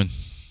 it's coming.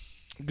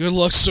 Good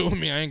luck suing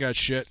me. I ain't got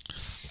shit.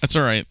 That's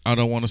all right. I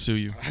don't want to sue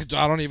you.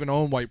 I don't even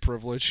own white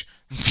privilege.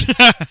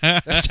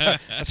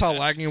 That's how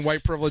lacking in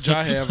white privilege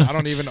I have. I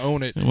don't even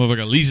own it.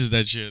 Motherfucker leases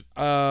that shit.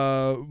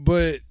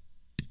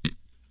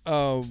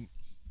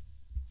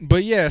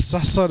 But yes, I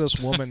saw this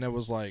woman that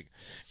was like,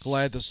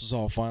 glad this is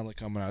all finally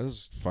coming out.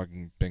 This has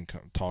fucking been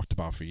talked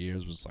about for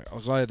years. It was like,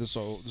 I'm glad this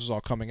is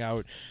all coming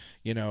out,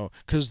 you know,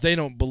 because they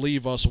don't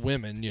believe us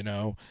women, you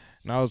know.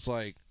 And I was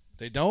like,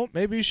 They don't?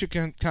 Maybe you should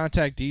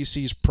contact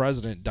DC's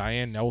president,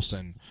 Diane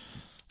Nelson.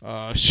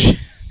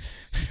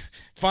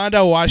 Find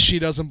out why she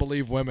doesn't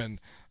believe women.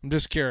 I'm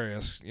just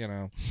curious,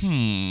 But,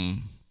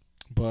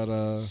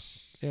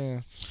 yeah,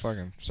 it's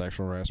fucking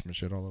sexual harassment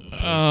shit all over the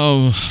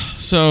place.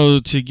 So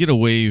to get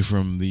away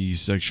from the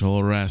sexual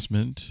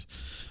harassment,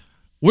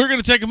 we're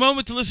going to take a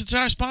moment to listen to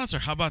our sponsor.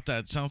 How about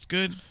that? Sounds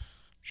good?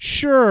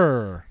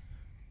 Sure.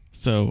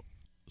 So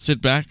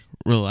sit back,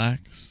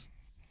 relax,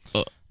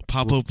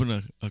 pop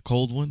open a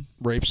cold one,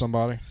 Rape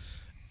somebody.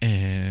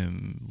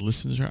 and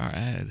listen to our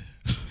ad.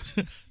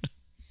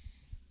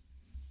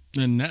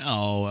 And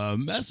now, a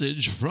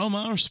message from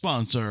our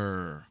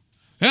sponsor.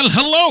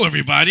 Hello,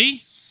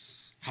 everybody.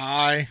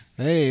 Hi.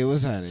 Hey,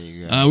 what's happening,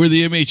 you guys? We're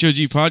the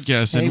MHOG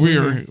podcast, and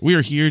Hey, we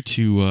are here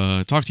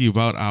to talk to you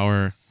about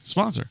our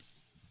sponsor.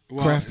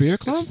 Well, Craft Beer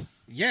Club?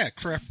 Yeah,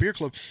 Craft Beer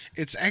Club.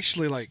 It's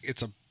actually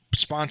it's a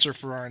sponsor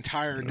for our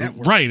entire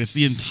network. Right, it's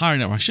the entire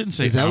network. I shouldn't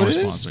say Is that our what it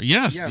is? sponsor.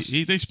 Yes, Yes.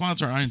 They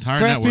sponsor our entire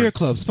Craft network. Beer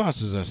Club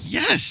sponsors us.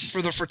 Yes,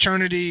 For the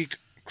Fraternity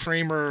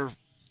Kramer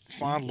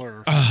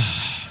Fondler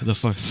the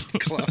fuck.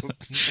 Club.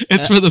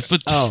 It's for the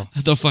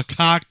the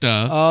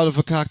Fakakta Oh,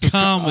 the Fakakta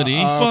Comedy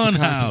Fakakta.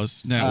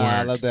 Funhouse Network.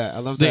 I love that. I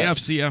love The that.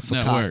 FCF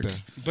network. Fakakta.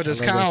 But I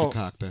as love Kyle,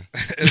 that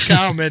Fakakta. as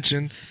Kyle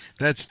mentioned,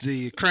 that's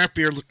the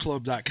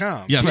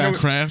craftbeerclub.com. Yes, You know,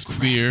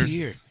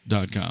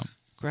 craftbeer.com.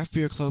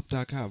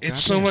 Craftbeerclub.com. it's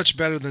so much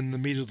better than the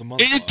Meat of the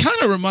Month It Club.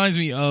 kind of reminds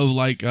me of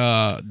like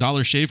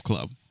Dollar Shave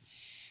Club.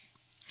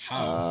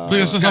 How?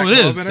 Because It's that's how got it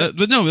is. club in it?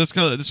 But no,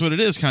 that's what it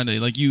is. Kind of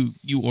like you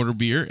order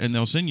beer and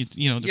they'll send you.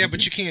 Yeah,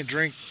 but you can't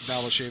drink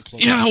Dollar Shave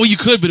Club. Yeah, well, you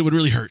could, but it would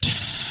really hurt,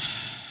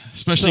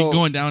 especially So-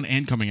 going down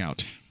and coming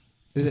out.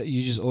 Is that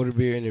you just order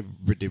beer and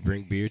they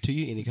bring beer to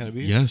you? Any kind of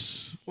beer?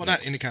 Yes. Well,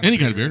 not any kind Any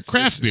of kind of beer. It's-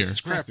 Craft it's- beer.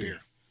 It's craft beer.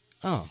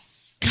 Oh.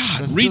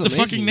 God, That's read still the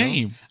amazing, fucking though.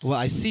 name. Well,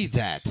 I see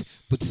that,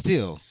 but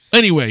still.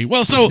 Anyway,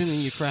 well, so Send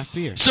in your craft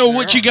beer.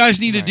 what you guys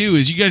need to do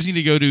Nice. is you guys need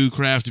to go to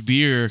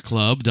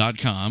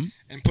craftbeerclub.com.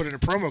 And put in a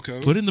promo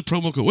code. Put in the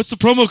promo code. What's the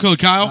promo code,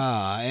 Kyle?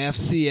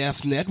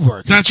 FCF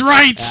Network. That's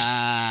right.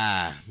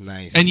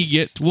 Nice. And you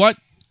get what?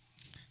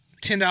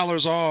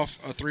 $10 off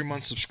a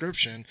 3-month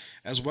subscription,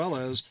 as well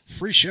as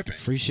free shipping.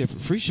 free shipping.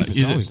 Free shipping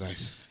Is is it- always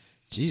nice.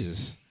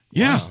 Jesus.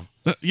 Yeah. Wow.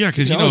 Yeah,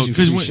 because You can always do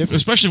free shipping.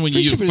 especially when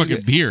Free you get shipping is fucking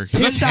good. beer. 'Cause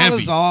that's $10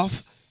 heavy.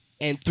 off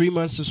and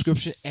 3-month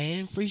subscription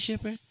and free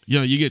shipping.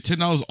 Yeah, you get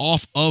 $10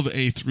 off of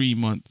a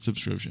 3-month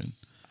subscription.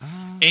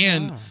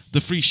 And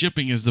the free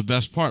shipping is the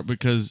best part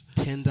because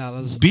 $10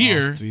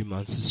 Beer off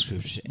 3-month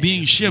subscription. being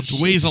and free shipped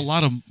weighs a shipping.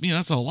 lot of,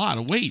 that's a lot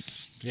of weight.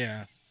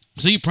 Yeah.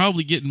 So you're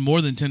probably getting more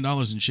than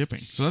 $10 in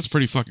shipping. So that's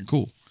pretty fucking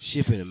cool.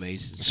 Shipping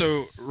amazing.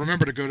 So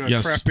remember to go to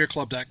Yes.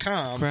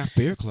 craftbeerclub.com Craft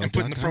Beer Club. and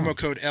put in the promo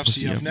code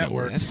FCF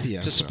Network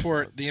FCF to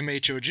support the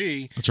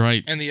MHOG That's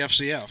right. and the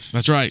FCF.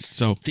 That's right.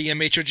 So, The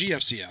MHOG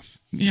FCF.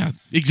 yeah,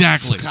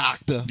 exactly.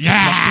 Fakakta.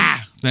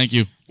 Yeah. Thank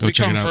you. Go We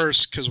check come it out.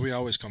 first because we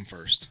always come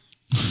first.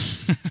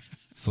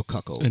 For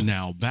cuckold. And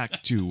now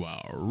back to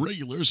our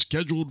regular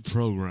scheduled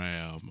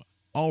program,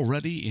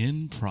 already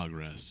in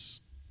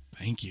progress.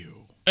 Thank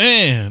you.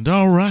 And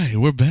all right,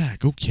 we're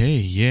back. Okay,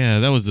 yeah,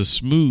 that was the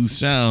smooth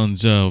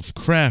sounds of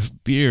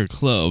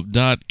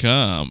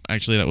craftbeerclub.com.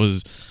 Actually, that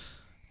was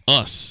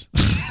us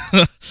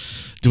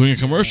doing a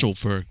commercial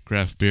for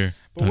craft beer.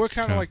 But we're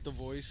kind of like the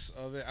voice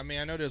of it. I mean,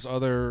 I know there's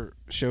other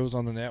shows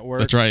on the network.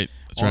 That's right.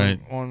 That's right.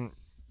 On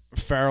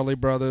Farrelly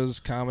Brothers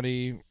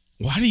Comedy.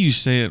 Why do you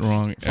say it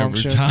wrong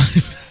Function. every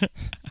time?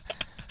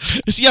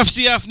 It's the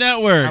FCF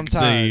Network. I'm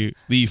tired.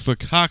 The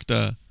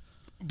Fakakta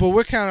But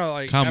we're kind of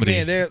like, Comedy I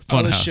mean, there's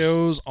other Funhouse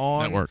shows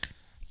on Network.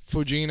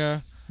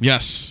 Fujina,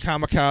 Yes.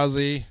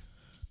 Kamikaze,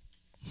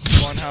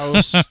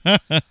 Funhouse.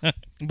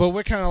 But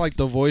we're kind of like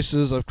the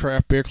voices of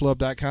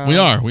craftbeerclub.com. We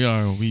are.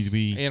 We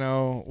You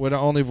know, we're the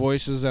only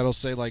voices that'll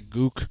say like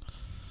gook.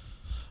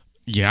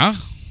 yeah.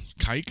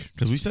 Kike,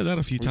 because we said that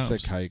a few We times. said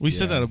kike, we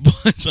said yeah. that a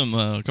bunch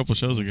on a couple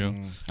shows ago.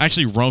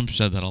 Actually, Rump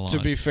said that a lot. To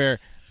be fair,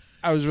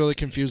 I was really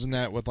confusing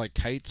that with like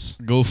kites.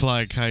 Go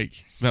fly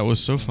kike. That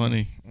was so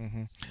funny.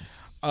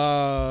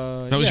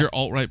 That was yeah. your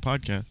alt-right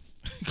podcast.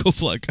 Go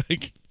fly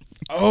kike.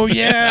 Oh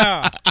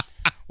yeah.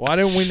 Why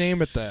didn't we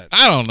name it that?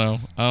 I don't know.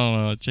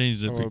 I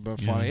changed it. That would have been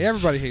yeah. funny.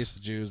 Everybody hates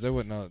the Jews. They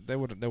wouldn't. They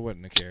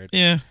wouldn't have cared.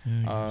 Yeah.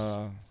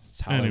 It's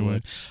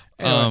Hollywood.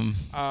 Anyway,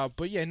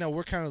 But yeah, no,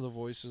 we're kind of the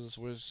voices.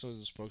 We're sort of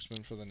the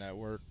spokesman for the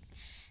network.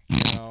 You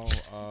know.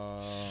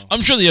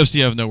 I'm sure the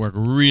FCF network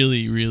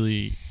really,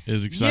 really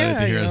is excited Yeah,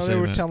 to hear you know, us they say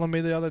were that. telling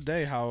me the other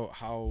day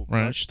how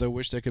Right. much they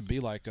wish they could be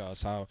like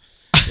us. How,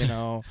 you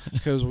know,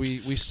 because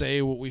we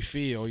say what we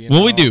feel. You Well,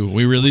 know? we do.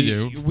 We really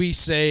do. We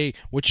say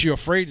what you're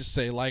afraid to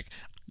say. Like,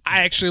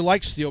 I actually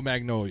like Steel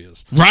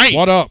Magnolias. Right.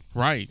 What up?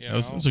 Right. You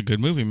That's know? a good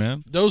movie,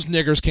 man. Those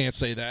niggers can't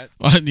say that.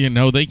 You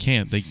know, they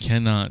can't. They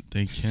cannot.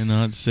 They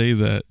cannot say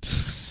that.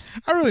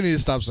 I really need to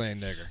stop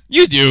saying nigger.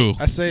 You do.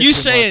 I say it you too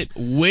say much. it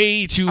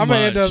way too I'm much.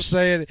 gonna end up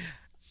saying.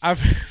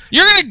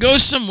 You're gonna go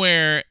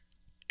somewhere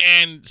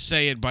and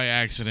say it by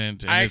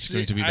accident, and it's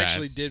going to be I bad.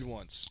 actually did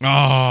once.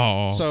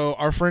 Oh. So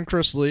our friend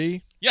Chris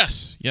Lee,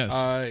 yes. Yes.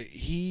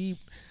 he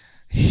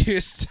he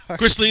was talking,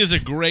 Chris Lee is a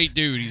great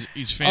dude.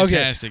 He's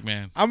fantastic,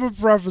 man. I'm gonna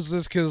preface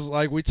this because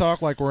like we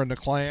talk like we're in the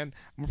clan.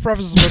 I'm gonna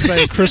preface this by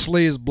saying Chris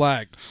Lee is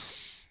black.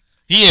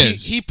 He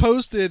is. He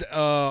posted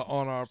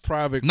on our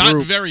private Not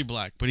group. very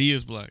black, but he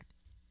is black.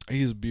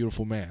 He's a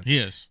beautiful man. He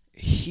is.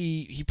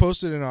 He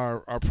posted in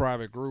our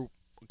private group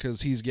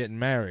because he's getting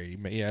married.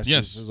 He asked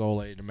his old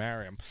lady to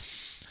marry him,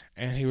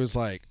 and he was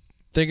like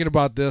thinking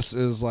about this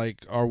as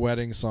like our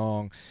wedding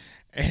song.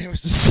 And it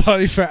was the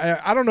sunny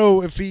fact. I don't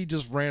know if he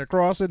just ran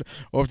across it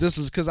or if this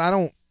is because I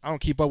don't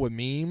keep up with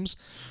memes,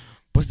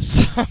 but the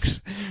song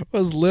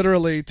was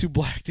literally two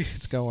black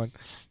dudes going,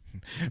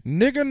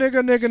 "Nigga,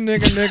 nigga, nigga,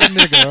 nigga, nigga,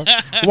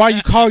 nigga. Why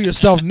you call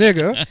yourself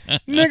nigga?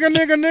 Nigga,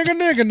 nigga, nigga,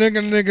 nigga,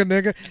 nigga, nigga,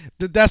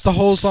 nigga." That's the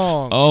whole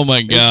song. Oh my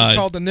It's god!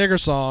 called the nigger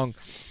song,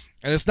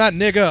 and it's not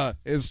nigga.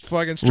 It's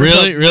fucking straight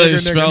Really, up really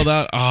nigger, spelled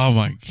nigger. out. Oh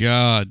my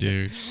god,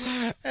 dude!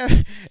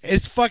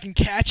 It's fucking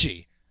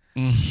catchy.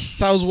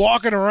 So I was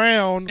walking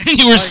around.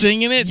 You were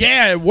singing it?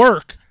 Yeah, at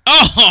work.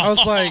 Oh, I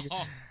was like,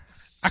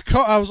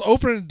 I was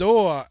opening the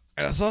door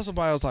and I saw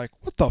somebody. I was like,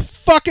 "What the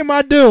fuck am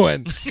I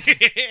doing?"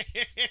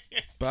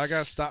 But I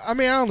got stopped. I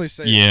mean, I only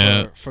say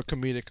it for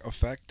comedic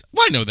effect.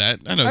 Well, I know that.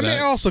 I know I that.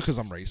 mean, also because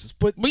I'm racist,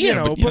 but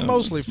yeah, but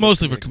mostly it's for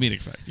mostly for comedic,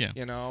 comedic effect. Yeah,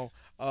 you know,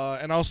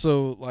 and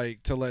also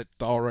like to let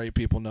the all right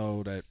people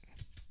know that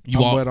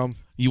you I'm with them.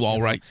 You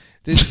all right?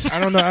 I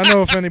don't know. I don't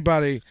know if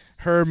anybody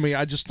heard me.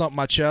 I just thumped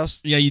my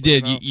chest. Yeah, you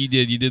did. know? You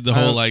did. You did the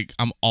whole like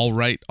I'm all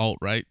right, alt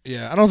right.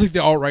 Yeah, I don't think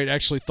the alt right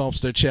actually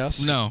thumps their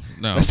chest. No.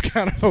 That's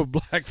kind of a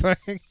black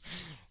thing.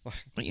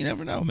 But you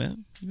never know,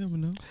 man. You never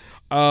know.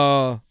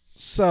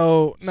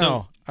 So I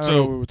don't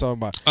know what we were talking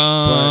about.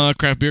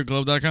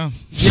 Craftbeerclub.com.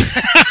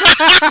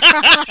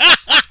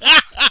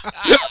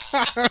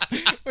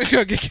 We're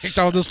gonna get kicked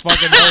off this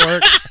fucking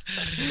network.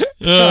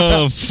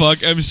 Oh fuck!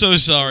 I'm so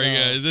sorry,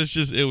 guys.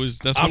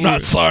 That's. I'm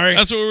not sorry.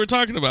 That's what we were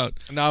talking about.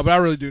 No, but I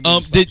really do need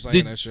to stop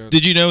saying that shit.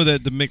 Did you know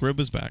that the McRib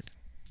is back?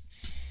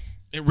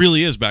 It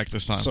really is back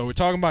this time. So we're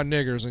talking about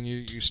niggers, and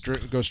you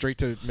go straight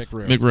to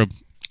McRib.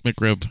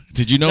 McRib.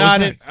 Did you know? No, it I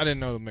was didn't. I didn't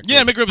know the McRib.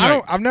 Yeah, McRib's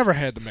right. I've never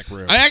had the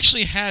McRib. I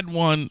actually had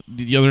one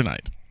the other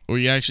night, or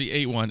you actually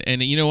ate one,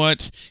 and you know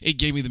what? It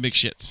gave me the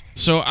McShits.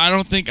 So I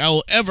don't think I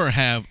will ever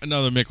have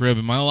another McRib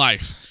in my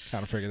life.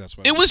 Kind of figured that's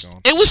what It was.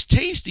 going. It was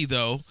tasty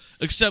though,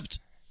 except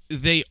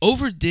they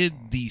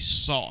overdid the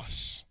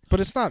sauce. But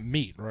it's not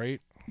meat,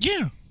 right?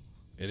 Yeah,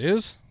 It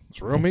is.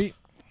 It's real meat.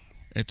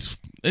 it's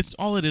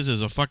all it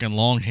is a fucking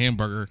long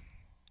hamburger.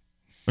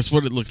 That's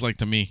what it looks like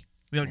to me.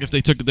 Like if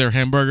they took their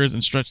hamburgers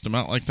and stretched them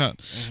out like that.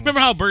 Remember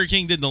how Burger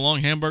King did the long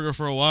hamburger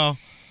for a while?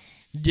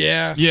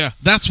 Yeah. Yeah,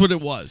 that's what it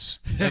was.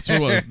 That's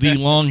what it was. The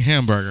long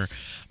hamburger.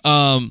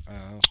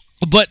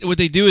 But what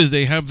they do is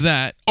they have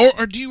that.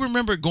 Or do you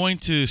remember going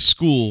to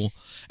school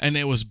and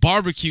it was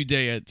barbecue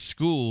day at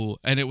school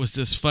and it was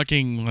this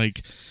fucking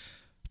like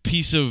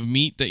piece of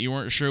meat that you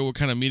weren't sure what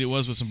kind of meat it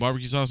was with some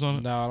barbecue sauce on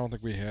it? No, I don't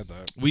think we had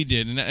that. We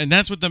did, and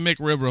that's what the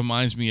McRib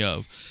reminds me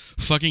of.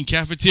 Fucking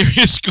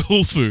cafeteria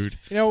school food.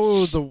 You know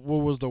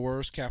what was the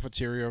worst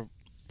cafeteria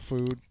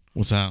food?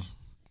 What's that?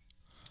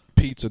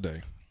 Pizza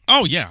day.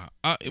 Oh yeah,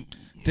 I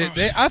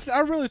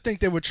really think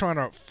they were trying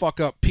to fuck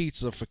up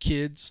pizza for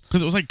kids.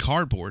 because it was like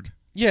cardboard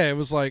Yeah, it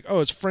was like,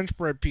 oh, it's French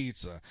bread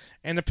pizza,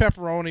 and the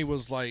pepperoni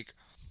was like,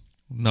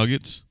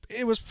 nuggets.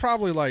 it was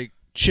probably like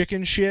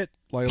chicken shit,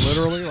 like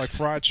literally like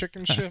fried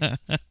chicken shit.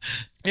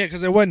 Yeah,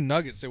 because they wasn't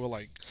nuggets; they were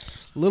like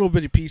little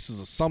bitty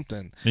pieces of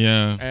something,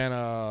 Yeah, and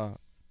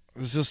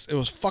it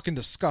was fucking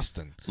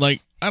disgusting.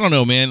 like I don't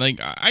know, man. Like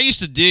I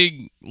used to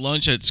dig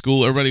lunch at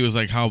school. Everybody was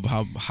like, "How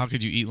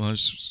could you eat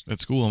lunch at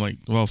school?" I'm like,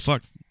 "Well,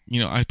 fuck. You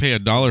know, I pay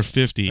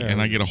 $1.50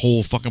 and I get a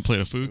whole fucking plate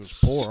of It food. was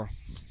poor.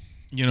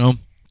 You know,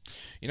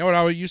 You know what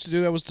I used to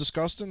do that was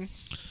disgusting?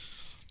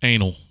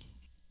 anal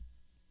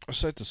I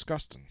said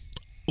disgusting.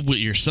 with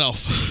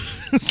yourself."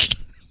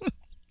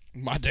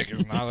 My dick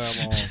is not that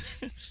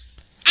long.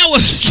 I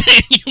wasn't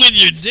saying you with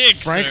your dick,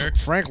 sir.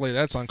 Frankly,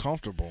 that's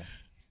uncomfortable.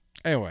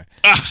 Anyway,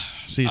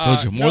 See, I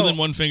told you more no, than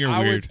one finger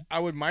weird, I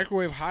would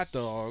microwave hot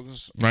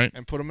dogs, right?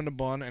 and put them in a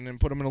bun, and then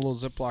put them in a little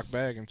Ziploc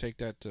bag, and take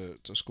that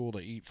to school to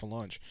eat for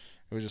lunch.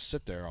 It would just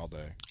sit there all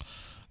day.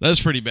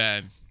 That's pretty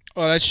bad.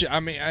 Oh, that shit. I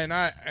mean,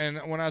 and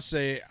when I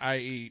say I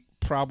eat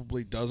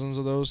probably dozens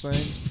of those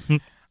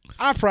things,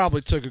 I probably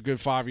took a good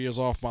 5 years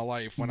off my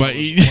life when I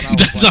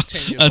was like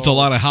 10 years that's a old.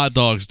 lot of hot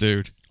dogs,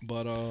 dude.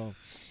 But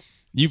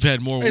You've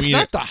had more it's wiener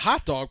not the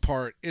hot dog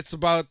part. It's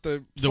about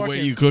the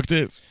way you cooked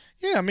it.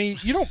 Yeah, I mean,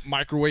 you don't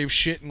microwave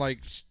shit and like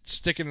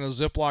stick it in a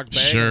Ziploc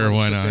bag. Sure, and let it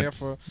why sit not? There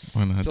for,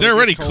 Why not? till They're it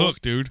already gets cold.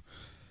 cooked, dude.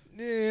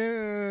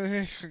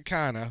 Yeah,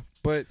 kind of.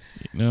 But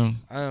No,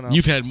 I don't know.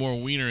 you've had more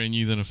wiener in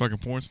you than a fucking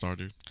porn star,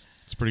 dude.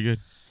 It's pretty good.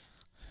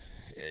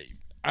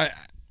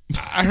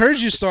 I heard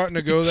you starting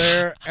to go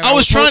there. And I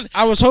was trying-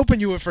 I was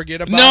hoping you would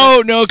forget about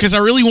it. No, because I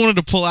really wanted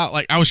to pull out.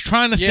 Like I was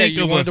trying to Yeah, think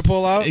you of wanted to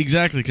pull out.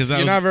 exactly because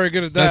You're not very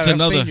good at that.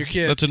 I've seen your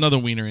kid. That's another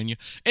wiener in you.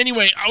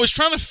 Anyway, I was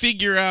trying to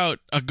figure out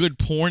a good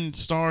porn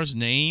star's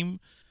name.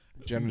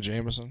 Jenna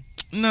Jameson.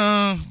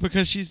 No,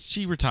 because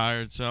she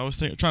retired. So I was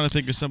trying to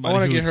think of somebody. I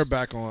want to who- get her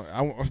back on.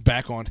 I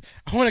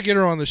want to get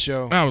her on the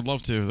show. I would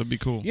love to. That'd be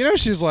cool. You know,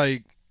 she's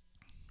like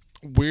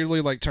weirdly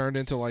like turned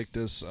into like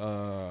this.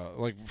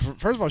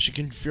 First of all, she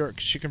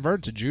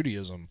converted to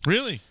Judaism.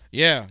 Really?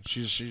 Yeah,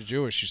 she's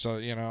Jewish. She saw,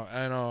 you know,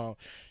 and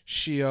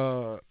she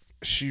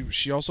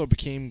also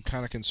became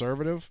kind of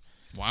conservative.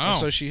 Wow. And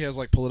so she has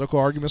like political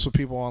arguments with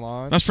people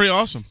online. That's pretty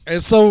awesome.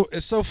 It's so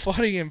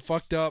funny and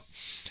fucked up.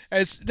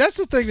 That's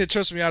the thing that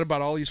trips me out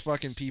about all these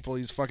fucking people,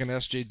 these fucking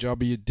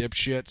SJW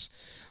dipshits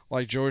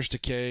like George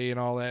Takei and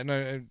all that.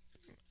 And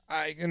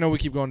I know we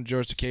keep going to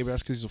George Takei, but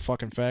that's because he's a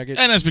fucking faggot.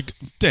 And that's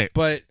Dave.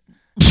 But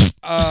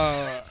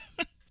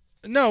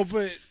no,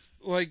 but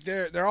like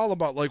they're all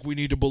about like we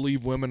need to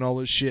believe women, all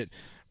this shit.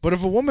 But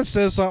if a woman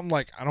says something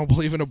like I don't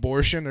believe in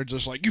abortion, they're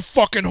just like you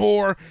fucking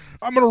whore,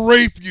 I'm gonna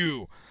rape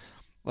you.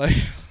 Like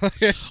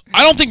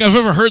I don't think I've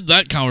ever heard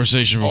that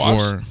conversation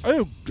before.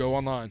 Go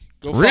online.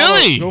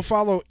 Really? Go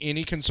follow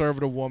any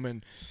conservative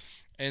woman,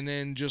 and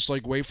then just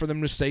like wait for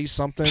them to say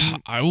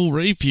something I will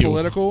rape you.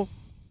 political.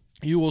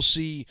 You will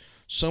see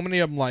so many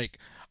of them like,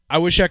 I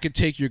wish I could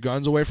take your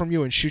guns away from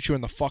you and shoot you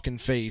in the fucking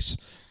face.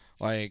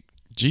 Like,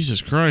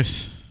 Jesus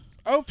Christ.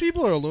 oh,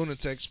 people are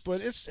lunatics,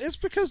 but it's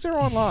because they're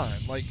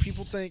online. Like,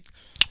 people think,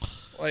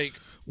 like,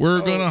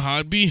 We're gonna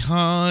hide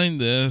behind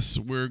this.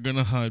 We're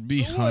gonna hide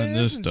behind well, it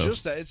this isn't stuff.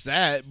 just that. It's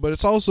that, but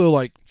it's also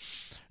like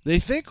they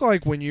think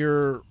like when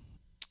you're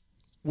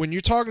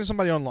talking to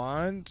somebody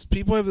online,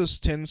 people have this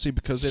tendency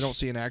because they don't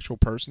see an actual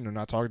person. They're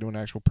not talking to an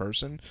actual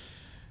person.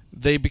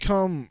 They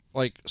become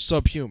like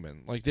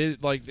subhuman. Like they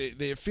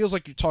it feels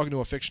like you're talking to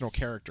a fictional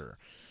character.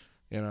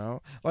 You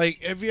know,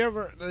 like have you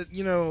ever,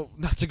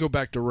 not to go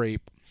back to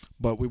rape,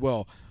 but we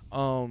will.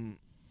 One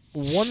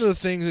of the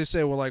things they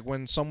say, well, like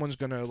when someone's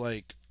gonna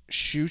like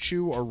shoot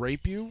you or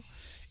rape you,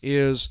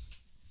 is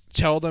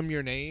tell them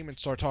your name and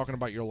start talking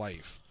about your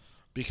life,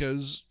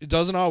 because it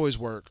doesn't always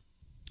work,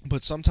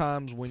 but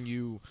sometimes when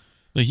you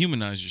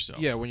humanize yourself.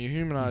 when you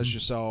humanize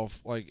yourself,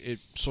 like it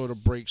sort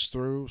of breaks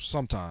through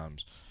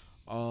sometimes.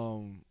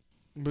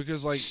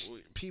 Because like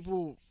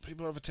people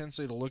have a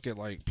tendency to look at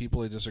like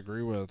people they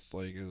disagree with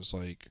like as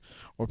like,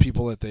 or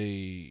people that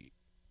they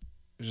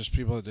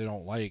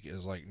don't like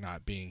as like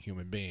not being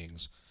human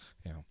beings.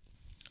 You know,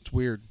 it's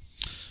weird.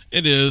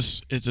 It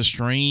is. It's a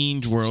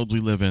strange world we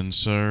live in,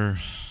 sir.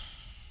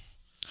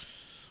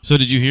 So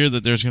did you hear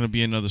that there's going to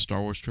be another Star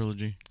Wars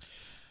trilogy?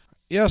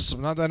 Yes,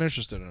 I'm not that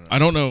interested in it. I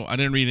don't know. I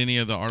didn't read any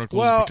of the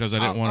articles because I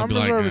didn't want to be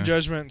like... I'm reserving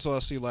judgment until I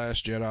see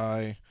Last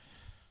Jedi.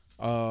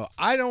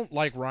 I don't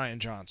like Rian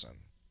Johnson.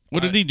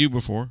 What did he do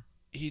before?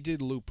 He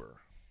did Looper.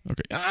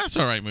 Okay. That's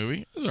all right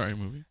movie. It's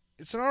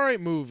It's an alright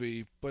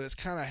movie, but it's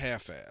kind of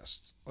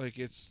half-assed. Like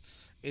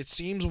it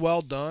seems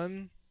well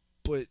done,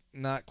 but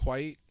not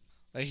quite.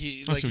 Like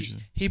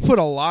he put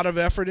a lot of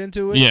effort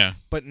into it, yeah,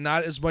 but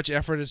not as much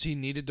effort as he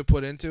needed to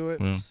put into it.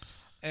 Well,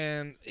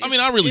 and I mean,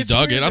 I really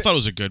dug it. I that thought it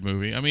was a good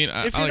movie. I mean,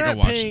 I if you're like to not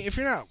watch paying, it. if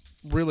you're not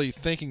really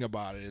thinking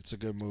about it, it's a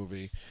good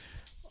movie.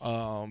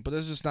 But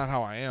that's just not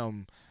how I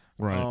am.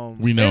 Right.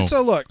 We know. And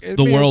so look,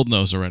 The world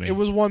knows already. It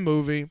was one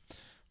movie,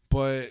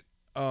 but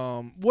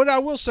what I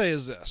will say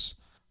is this: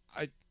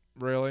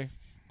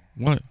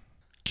 What?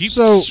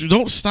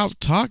 Don't stop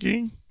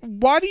talking.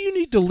 Why do you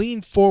need to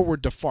lean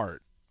forward to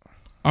fart?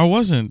 I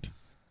wasn't.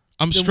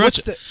 I'm Then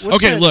stretching.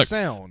 what's Okay, that look.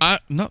 sound?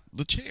 Not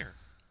the chair.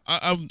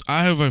 I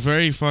have a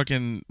very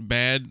fucking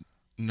bad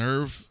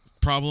nerve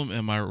problem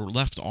in my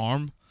left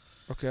arm.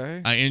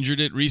 Okay. I injured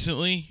it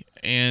recently,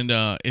 and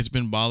it's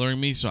been bothering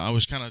me. So I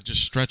was kind of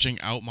just stretching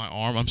out my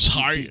arm. I'm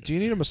sorry. Do you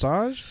need a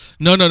massage?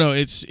 No.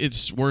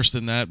 It's worse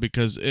than that,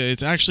 because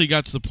it's actually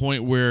got to the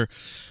point where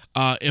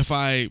if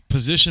I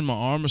position my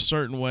arm a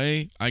certain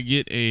way, I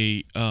get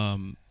a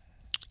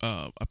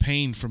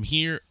pain from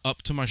here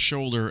up to my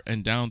shoulder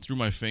and down through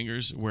my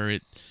fingers, where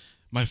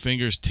my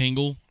fingers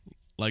tingle,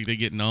 like they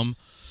get numb.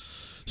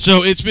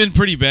 So it's been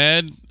pretty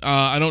bad.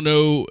 I don't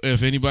know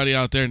if anybody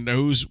out there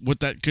knows what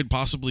that could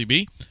possibly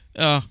be.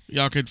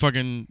 Y'all could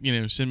fucking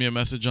send me a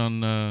message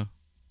on our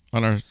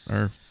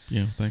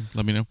thing.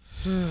 Let me know.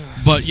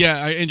 But yeah,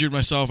 I injured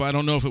myself. I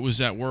don't know if it was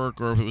at work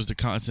or if it was the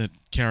constant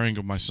carrying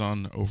of my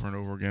son over and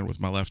over again with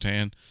my left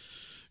hand.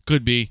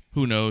 Could be.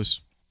 Who knows?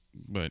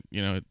 But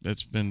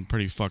it's been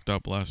pretty fucked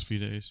up the last few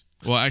days.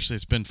 Well, actually,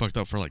 it's been fucked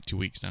up for like 2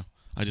 weeks now.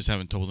 I just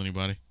haven't told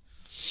anybody.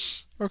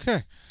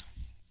 Okay.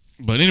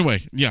 But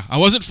anyway, yeah, I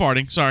wasn't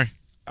farting. Sorry.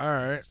 All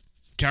right.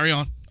 Carry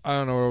on. I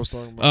don't know what I was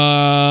talking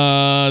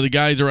about. The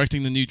guy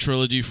directing the new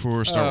trilogy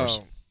for Star Wars.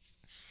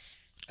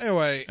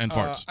 Anyway, And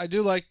farts. I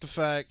do like the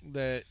fact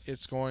that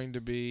it's going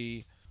to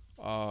be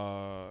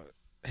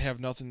have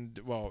nothing.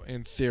 Well,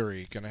 in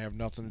theory, going to have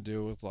nothing to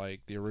do with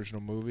like the original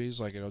movies.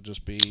 Like it'll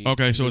just be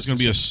Okay, so it's going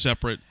to be a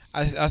separate.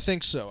 I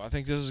think so. I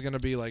think this is going to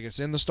be like it's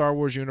in the Star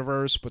Wars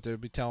universe, but they'll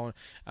be telling.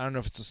 I don't know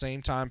if it's the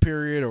same time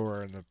period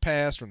or in the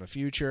past or in the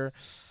future.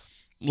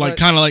 Like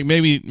kind of like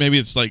maybe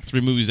it's like 3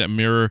 movies that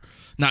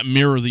not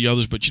mirror the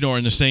others, but are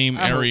in the same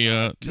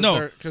area.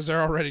 No, because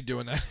they're already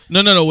doing that.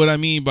 No. What I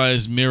mean by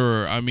is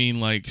mirror, I mean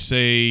like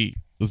say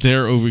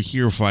they're over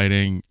here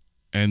fighting,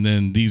 and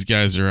then these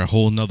guys are a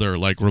whole nother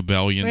like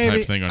rebellion Maybe.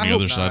 type thing on I the hope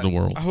other side of not. the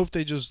world. I hope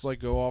they just like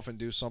go off and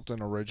do something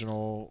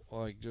original,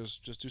 like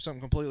just do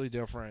something completely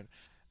different,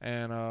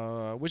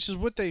 and which is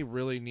what they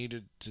really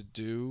needed to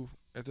do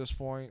at this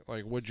point.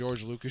 Like what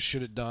George Lucas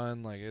should have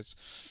done. Like it's,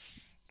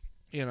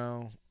 you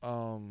know,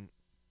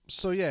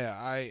 so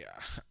yeah,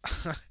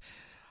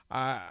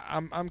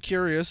 I'm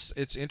curious.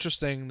 It's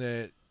interesting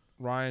that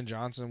Ryan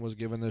Johnson was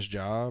given this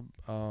job.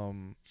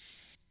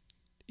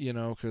 You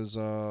know, because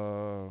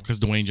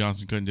Dwayne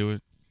Johnson couldn't do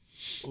it.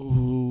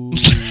 ooh.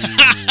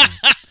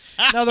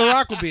 Now, The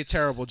Rock would be a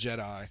terrible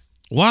Jedi.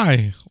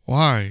 Why?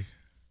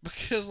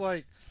 Because,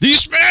 like, Do you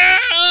smell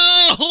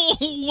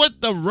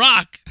what the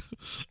Rock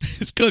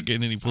is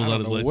cooking? And he pulls I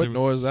out don't his know lightsaber. what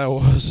noise that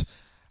was.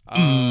 No,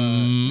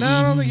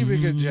 I don't think he'd be a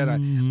good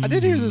Jedi. I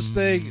did hear this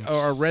thing,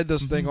 or read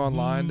this thing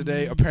online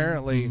today.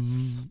 Apparently,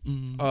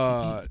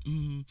 Go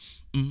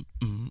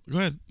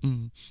ahead.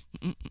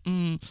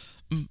 I'm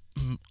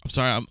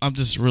sorry. I'm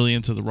just really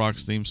into the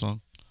Rock's theme song.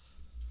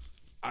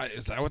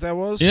 is that what that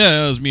was?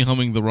 Yeah, it was me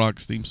humming the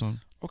Rock's theme song.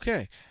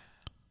 Okay.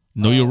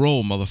 Know your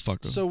role,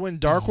 motherfucker. So when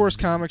Dark Horse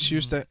Comics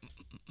used to,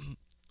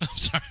 I'm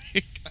sorry.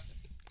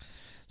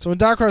 so when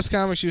Dark Horse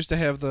Comics used to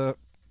have the,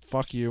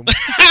 fuck you,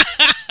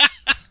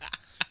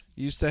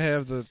 used to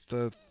have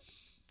the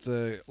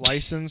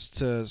license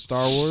to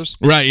Star Wars.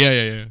 Right?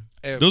 Yeah.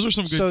 Those are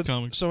some good so,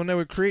 comics. So when they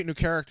would create new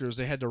characters,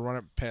 they had to run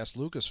it past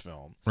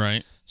Lucasfilm.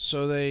 Right.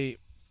 So they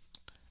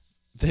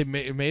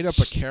made up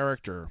a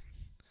character,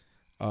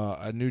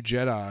 a new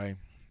Jedi,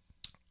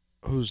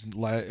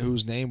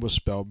 whose name was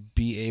spelled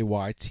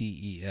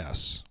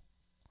Baytes,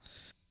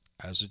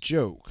 as a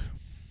joke,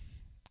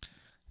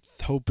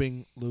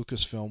 hoping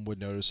Lucasfilm would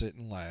notice it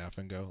and laugh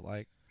and go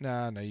like,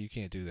 "Nah, no, you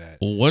can't do that."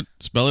 What?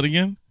 Spell it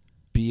again.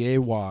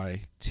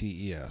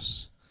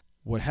 Baytes.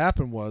 What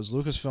happened was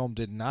Lucasfilm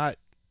did not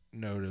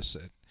notice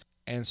it,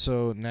 and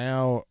so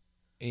now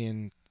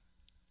in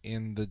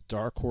the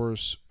Dark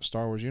Horse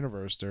Star Wars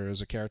universe, there is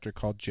a character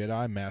called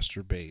Jedi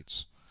Master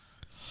Bates.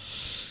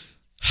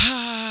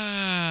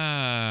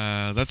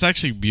 That's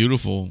actually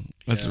beautiful.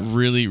 That's Yeah.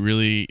 really,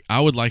 really. I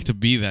would like to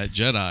be that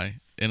Jedi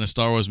in a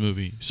Star Wars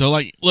movie. So,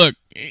 like, look,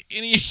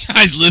 any of you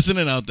guys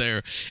listening out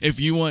there, if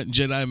you want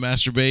Jedi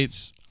Master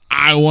Bates,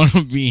 I want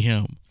to be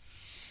him.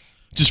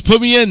 Just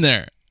put me in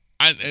there.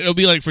 It'll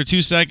be like for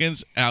 2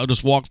 seconds. I'll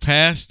just walk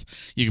past.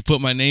 You can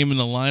put my name in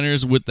the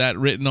liners with that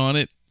written on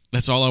it.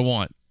 That's all I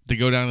want, to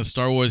go down to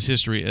Star Wars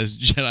history as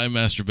Jedi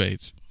Master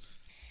Bates.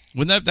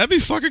 Wouldn't that'd be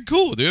fucking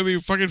cool, dude? That'd be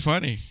fucking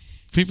funny.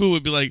 People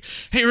would be like,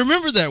 "Hey,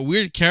 remember that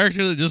weird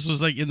character that just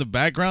was like in the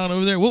background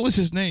over there? What was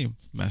his name?"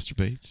 Master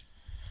Bates.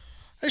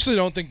 I actually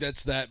don't think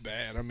that's that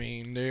bad. I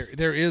mean,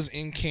 there is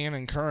in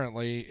canon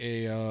currently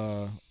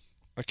a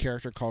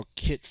character called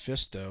Kit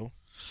Fisto.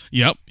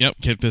 Yep,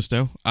 Kit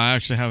Fisto. I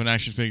actually have an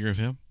action figure of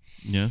him.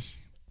 Yes.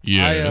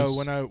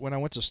 When I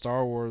went to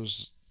Star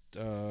Wars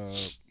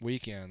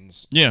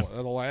weekends, Yeah.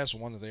 the last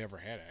one that they ever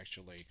had,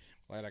 actually,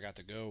 glad I got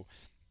to go.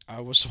 I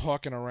was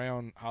walking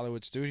around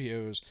Hollywood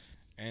Studios,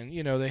 and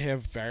you know they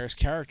have various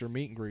character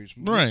meet and greets,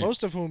 Right.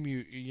 most of whom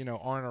you know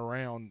aren't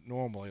around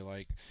normally.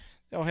 Like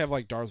they'll have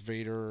like Darth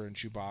Vader and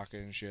Chewbacca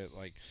and shit.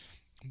 Like,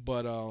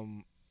 but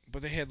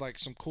they had like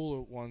some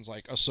cooler ones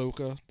like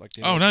Ahsoka. Like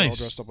they Oh, they're all nice.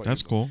 dressed up like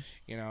That's cool.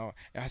 You know,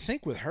 and I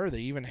think with her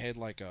they even had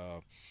like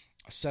a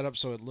setup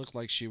so it looked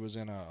like she was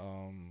in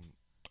an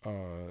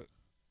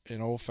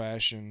old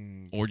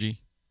fashioned Orgy.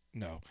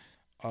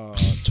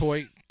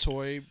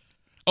 toy.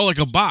 Oh, like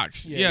a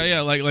box. Yeah, Yeah,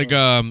 like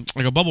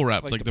a bubble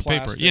wrap, like the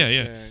paper. plastic.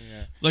 Yeah.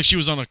 Like she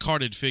was on a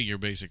carded figure,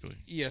 basically.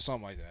 Yeah,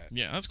 something like that.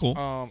 Yeah, that's cool.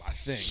 I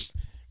think.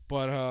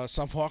 But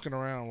so I'm walking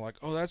around, I'm like,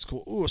 oh, that's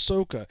cool. Ooh,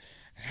 Ahsoka.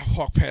 And I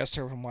walk past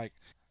her, and I'm like,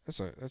 that's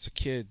a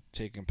kid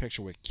taking a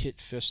picture with Kit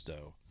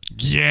Fisto.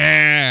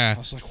 Yeah. I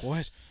was like,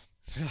 what?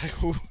 Like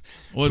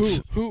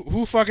What's-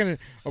 who fucking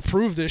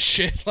approved this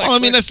shit? Like, Well, I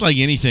mean, what? that's like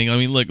anything. I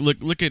mean, look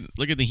at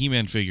the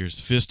He-Man figures.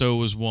 Fisto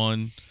was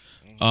one.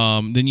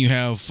 Then you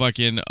have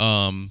fucking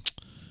oh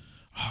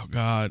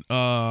god,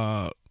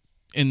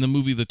 in the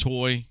movie The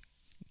Toy,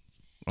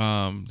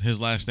 his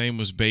last name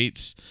was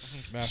Bates,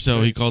 Master so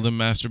he Bates, called yeah. him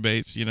Master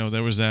Bates. You know,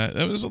 there was that.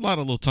 There was a lot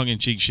of little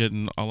tongue-in-cheek shit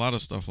and a lot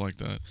of stuff like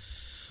that.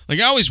 Like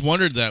I always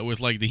wondered that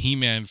with like the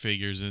He-Man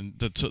figures and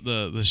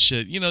the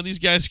shit. You know, these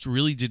guys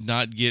really did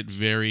not get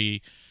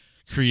very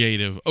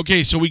creative.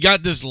 Okay, so we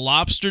got this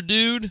lobster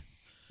dude,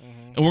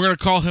 and we're gonna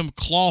call him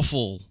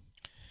Clawful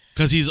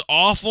because he's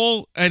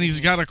awful and he's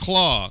got a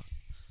claw.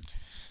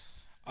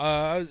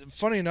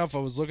 Funny enough, I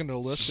was looking at a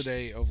list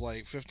today of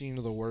like 15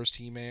 of the worst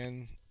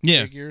He-Man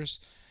Yeah. figures,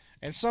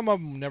 and some of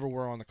them never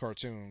were on the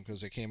cartoon because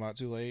they came out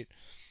too late.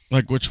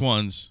 Like which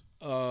ones?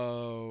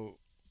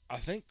 I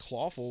think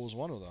Clawful was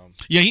one of them.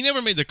 Yeah, he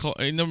never made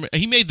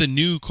he made the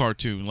new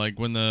cartoon. Like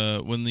when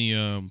the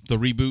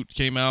reboot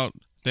came out,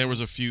 there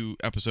was a few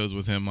episodes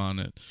with him on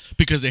it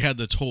because they had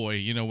the toy.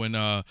 You know when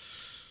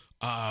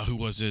who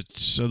was it?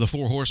 So the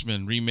Four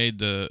Horsemen remade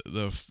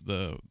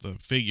the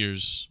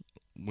figures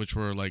which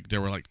were like they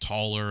were like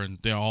taller and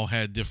they all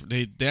had different.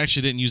 They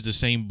actually didn't use the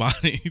same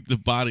body, the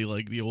body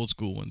like the old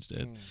school ones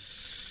did.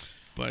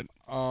 But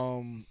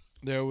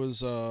there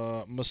was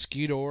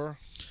Mosquitor.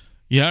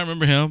 yeah, I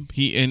remember him.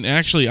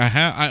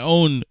 I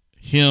own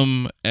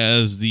him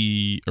as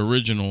the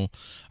original.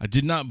 I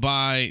did not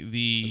buy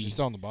the. Is he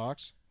still in the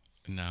box?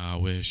 No, I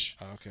wish.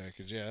 Okay,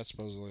 because that's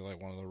supposedly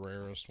like one of the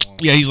rarest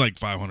ones. Yeah, he's like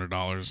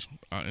 $500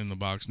 in the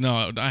box.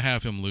 No, I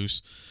have him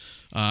loose.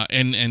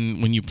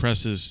 And when you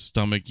press his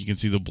stomach, you can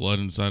see the blood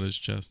inside his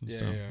chest and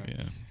stuff.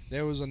 Yeah.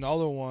 There was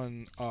another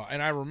one,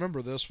 and I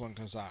remember this one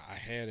because I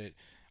had it.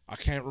 I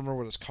can't remember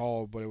what it's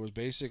called, but it was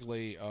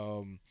basically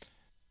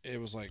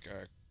it was like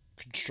a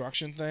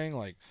construction thing,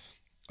 like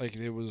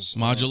it was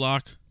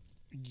Moduloc,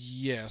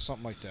 yeah,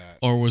 something like that.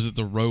 or was it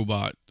the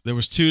robot? There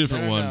was two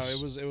different No,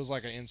 ones. it was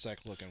like an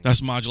insect looking.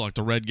 That's Moduloc,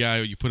 the red guy.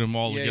 You put him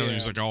all together. Yeah.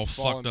 He's like all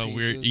Fall fucked in up,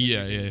 pieces weird. and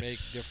Yeah, you can yeah. Make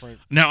different.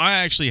 Now I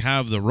actually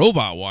have the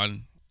robot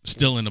one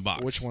still in the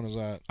box. Which one is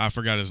that? I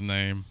forgot his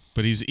name,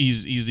 but he's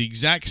the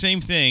exact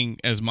same thing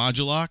as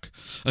Moduloc,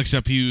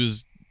 except he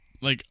was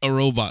like a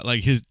robot.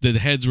 Like the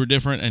heads were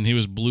different, and he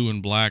was blue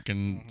and black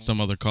and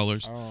some other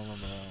colors. I don't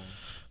remember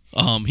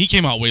that one. He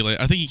came out way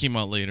later. I think he came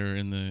out later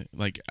in the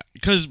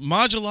because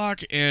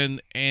Moduloc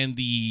and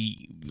the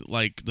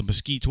the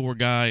Mosquitor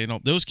guy and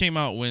all those came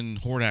out when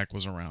Hordak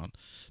was around.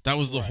 That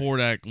was the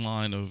Hordak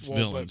line of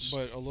villains.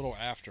 But a little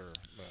after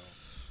though.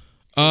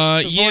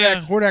 'Cause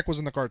Hordak was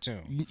in the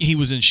cartoon. He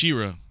was in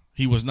She-Ra.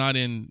 He was not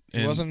in.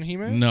 He wasn't in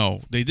He-Man?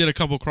 No, they did a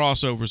couple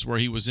crossovers where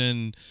he was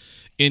in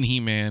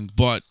He-Man,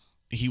 but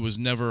he was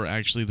never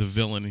actually the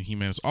villain in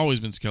He-Man. It's always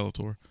been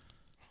Skeletor.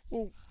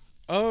 Well,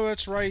 oh,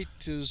 that's right.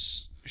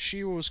 Because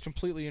she was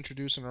completely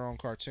introduced in her own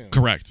cartoon.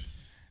 Correct.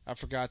 I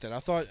forgot that. I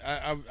thought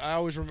I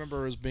always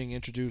remember her as being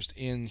introduced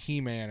in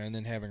He-Man and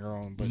then having her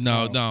own. But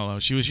No.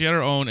 She had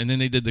her own, and then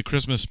they did the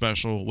Christmas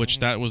special, which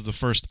that was the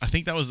first. I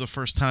think that was the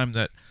first time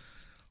that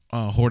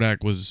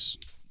Hordak was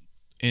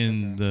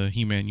in the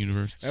He-Man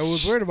universe. And what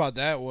was weird about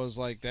that was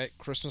like that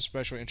Christmas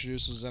special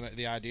introduces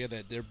the idea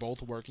that they're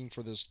both working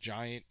for this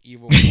giant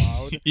evil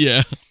cloud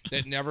Yeah.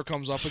 that never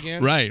comes up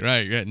again. Right.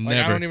 Yeah, Like,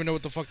 never. I don't even know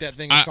what the fuck that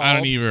thing is called. I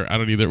don't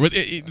either. But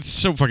it's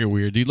so fucking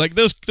weird, dude. Like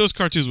those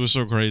cartoons were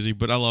so crazy,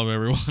 but I love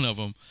every one of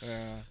them.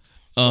 Yeah.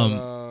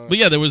 But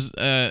yeah, there was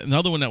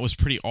another one that was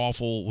pretty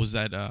awful. Was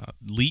that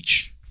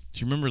Leech? Do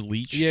you remember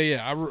Leech?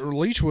 Yeah.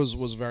 Leech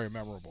was very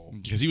memorable.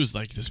 Because he was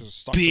like this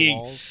Stuck to big.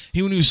 walls.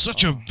 He was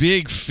such a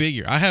big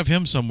figure. I have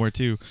him somewhere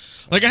too.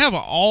 Like I have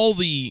all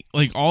the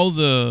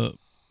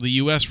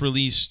U.S.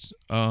 released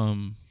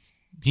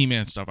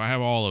He-Man stuff. I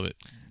have all of it.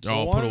 They're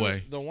all put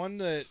away. The one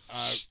that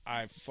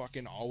I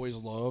fucking always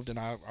loved, and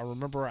I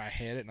remember I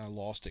had it and I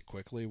lost it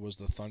quickly, was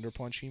the Thunder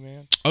Punch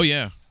He-Man. Oh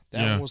yeah.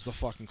 That one was the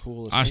fucking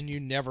coolest, and you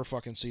never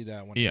fucking see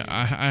that one. Yeah,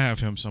 I have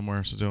him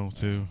somewhere still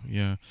too.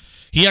 Yeah,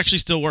 he actually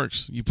still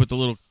works. You put the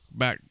little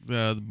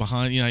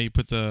behind. You know, you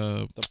put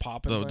the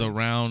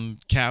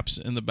round caps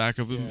in the back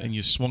of him, and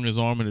you swung his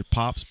arm and it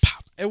pops.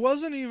 Pop. It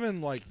wasn't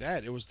even like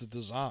that. It was the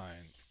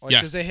design. Like,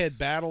 because they had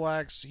Battle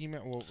Axe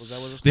He-Man. Was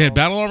that what it was called? They had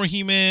Battle Armor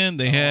He-Man.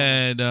 They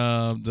had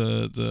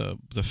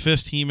the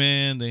Fist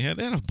He-Man. They had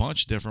a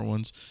bunch of different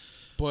ones.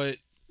 But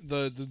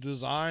the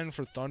design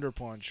for Thunder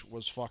Punch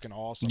was fucking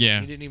awesome. Yeah.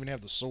 He didn't even have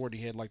the sword.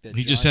 He had like that.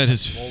 He just had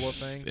his bola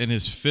thing, and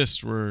his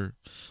fists were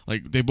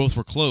like they both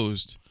were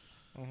closed,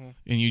 and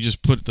you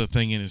just put the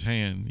thing in his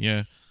hand.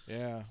 Yeah.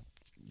 Yeah,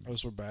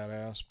 those were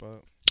badass.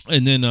 But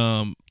and then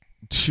I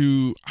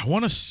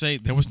want to say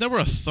there was never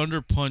a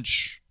Thunder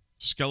Punch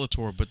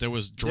Skeletor, but there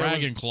was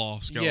Dragon Claw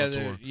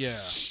Skeletor. Yeah,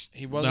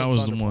 he was. That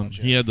was the one. Punch,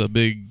 He had the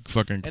big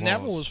fucking claws. And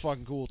that one was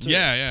fucking cool too.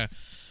 Yeah.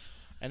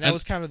 And that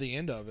was kind of the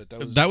end of it.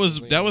 That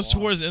was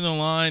towards the end of the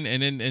line,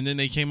 and then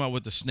they came out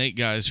with the Snake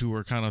guys who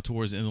were kind of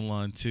towards the end of the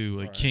line too,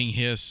 like King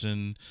Hiss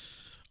and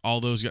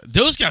all those guys.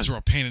 Those guys were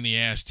a pain in the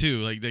ass too.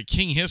 Like the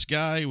King Hiss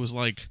guy was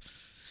like,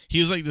 he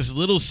was like this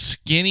little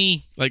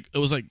skinny, like it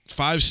was like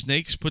 5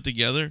 snakes put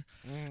together,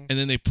 and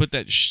then they put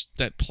that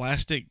that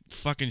plastic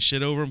fucking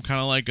shit over him,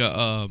 kind of like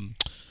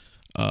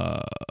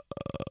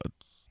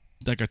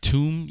a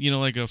tomb, you know,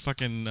 like a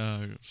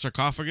fucking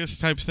sarcophagus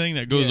type thing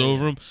that goes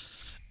over him.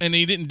 And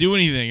he didn't do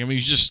anything. I mean,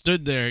 he just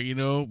stood there, you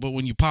know. But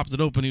when you popped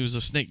it open, he was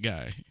a snake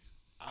guy.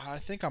 I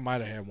think I might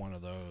have had one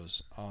of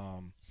those.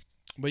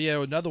 But yeah,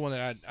 another one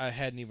that I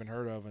hadn't even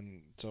heard of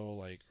until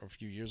like a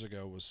few years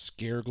ago was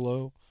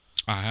Scareglow.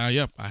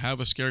 Yep, I have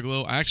a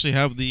Scareglow. I actually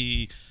have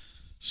the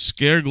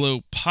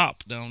Scareglow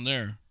pop down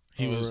there.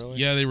 Really?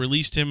 Yeah, they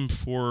released him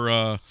for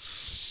who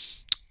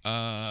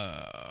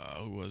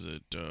was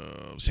it?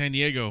 San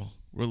Diego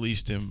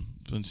released him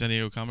when San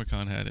Diego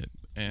Comic-Con had it,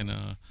 and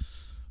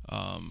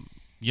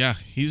yeah,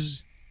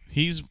 he's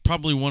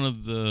probably one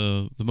of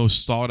the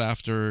most sought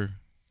after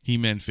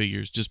He-Man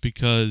figures, just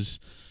because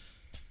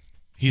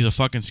he's a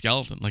fucking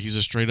skeleton. Like, he's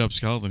a straight up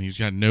skeleton. He's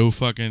got no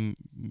fucking,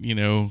 you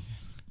know.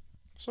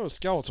 So is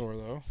Skeletor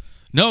though?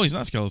 No, he's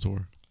not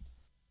Skeletor.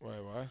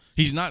 Wait, what?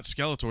 He's not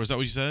Skeletor. Is that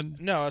what you said?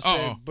 No, I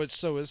said, but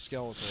so is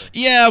Skeletor.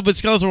 Yeah, but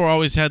Skeletor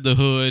always had the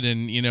hood,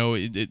 and you know,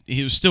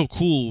 he was still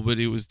cool. But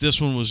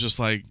this one was just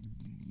like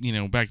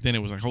back then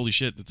it was like, holy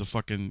shit, it's a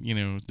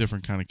fucking,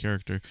 different kind of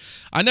character.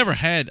 I never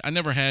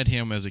had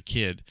him as a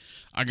kid.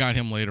 I got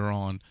him later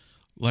on,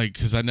 like,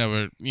 because I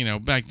never,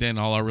 back then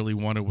all I really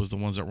wanted was the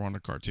ones that were on the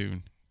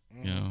cartoon,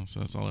 so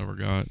that's all I ever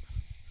got.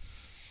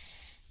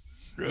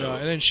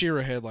 And then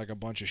She-Ra had like a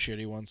bunch of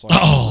shitty ones. Like,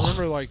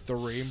 remember like the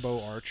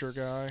Rainbow Archer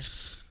guy?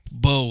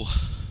 Bo.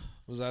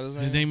 Was that his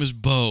name? His name is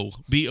Bo.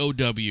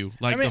 B-O-W.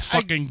 Like the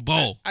fucking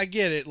bow. I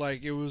get it.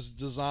 Like it was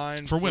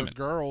designed for women.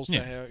 girls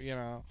to have,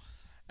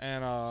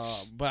 and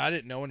but I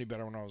didn't know any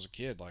better when I was a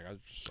kid. Like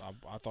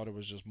I thought it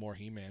was just more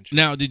He-Man shit.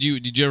 Now, did you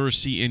ever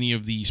see any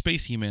of the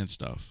Space He-Man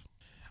stuff?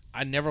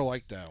 I never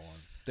liked that one.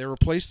 They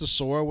replaced the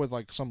Sora with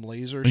like some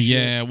laser shit.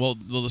 Yeah, well,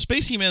 the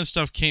Space He-Man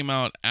stuff came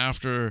out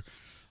after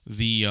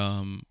the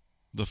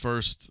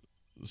first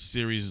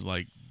series,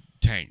 like,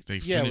 tanked. They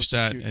finished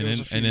that, and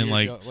then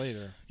like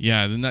later.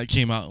 Yeah, then that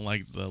came out in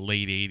like the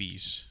late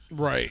 80s.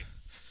 Right.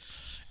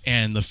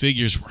 And the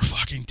figures were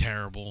fucking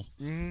terrible.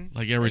 Mm-hmm.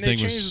 Like everything and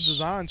they changed was the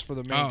designs for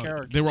the main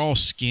characters. They were all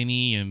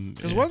skinny and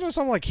because wasn't it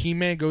something like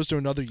He-Man goes to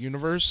another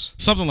universe?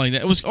 Something like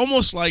that. It was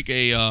almost like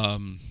a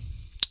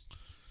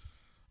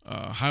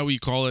how we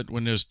call it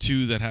when there's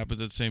two that happen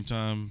at the same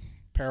time.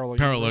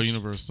 Parallel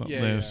universe.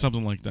 Yeah.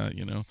 Something like that,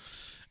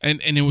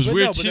 And it was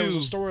weird too. There was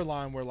a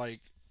storyline where like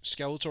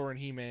Skeletor and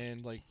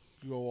He-Man like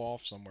go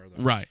off somewhere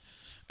though. Right.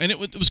 And it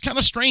was kind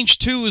of strange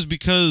too, is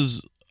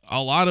because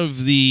a lot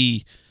of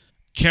the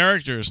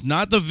characters,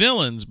 not the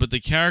villains, but the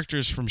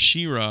characters from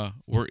She-Ra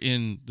were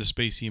in the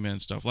Space He-Man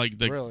stuff. Like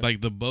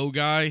the Bo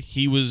guy,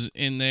 he was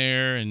in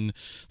there, and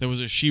there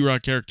was a She-Ra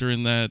character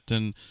in that,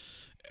 and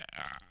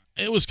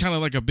it was kind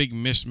of like a big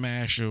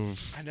mishmash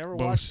of. I never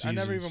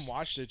even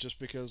watched it just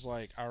because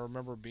like I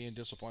remember being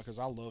disappointed because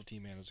I loved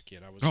He-Man as a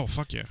kid. I was. Oh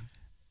fuck yeah.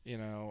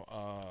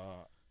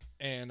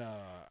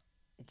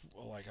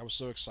 Like I was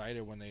so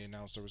excited when they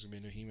announced there was gonna be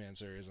a new He-Man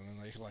series, and then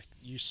like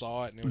you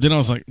saw it, and then I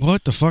was like,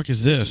 "What the fuck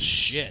is this?" This is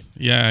shit.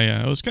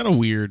 Yeah, it was kind of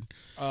weird.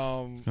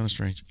 Kind of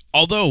strange.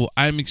 Although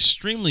I'm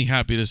extremely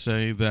happy to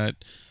say that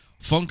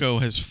Funko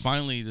has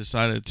finally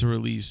decided to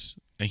release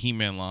a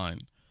He-Man line.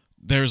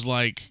 There's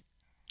like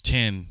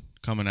 10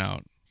 coming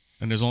out,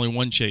 and there's only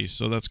one chase,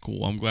 so that's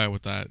cool. I'm glad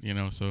with that.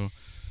 So.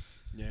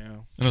 Yeah.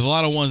 And there's a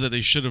lot of ones that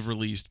they should have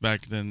released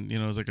back then.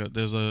 There's like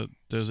there's a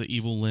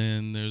Evil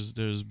Lyn, there's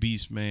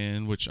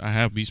Beastman, which I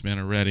have Beastman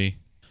already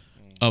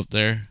up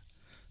there.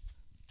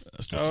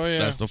 That's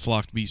the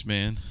flocked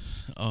Beastman.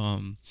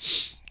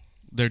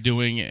 They're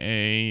doing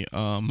a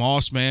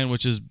Moss Man,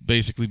 which is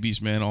basically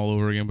Beastman all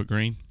over again but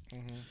green.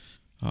 Mm-hmm.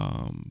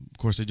 Of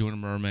course, they're doing a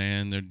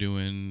Merman. They're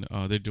doing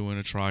a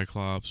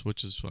Triclops,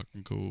 which is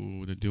fucking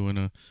cool. They're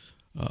doing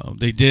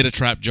they did a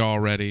Trap Jaw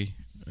already.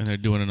 And they're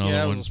doing another one.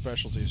 Yeah, it was a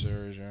specialty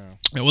series, yeah.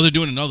 Well, they're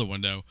doing another one,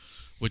 though,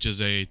 which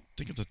is I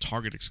think it's a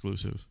Target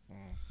exclusive.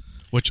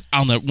 Which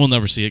we'll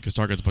never see it because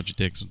Target's a bunch of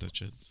dicks with that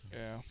shit. So.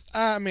 Yeah.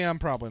 I mean, I'm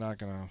probably not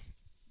going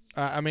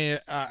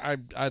to...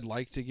 I'd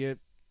like to get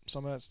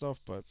some of that stuff,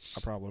 but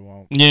I probably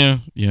won't. Yeah.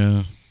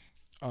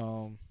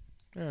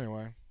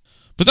 Anyway.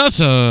 But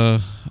that's, I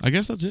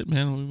guess that's it,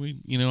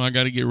 man. I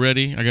got to get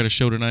ready. I got a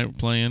show tonight we're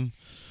playing.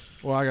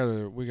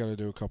 Well, we gotta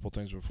do a couple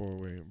things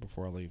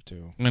before I leave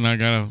too. And I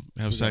gotta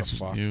have sex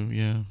with you.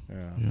 Yeah.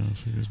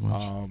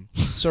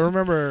 So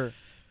remember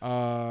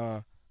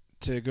to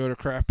go to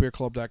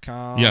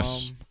craftbeerclub.com.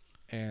 Yes.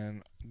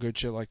 And good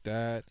shit like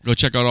that. Go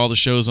check out all the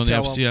shows on the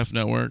FCF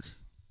network.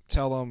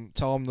 Tell them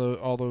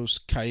all those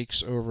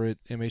kikes over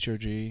at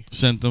MHOG.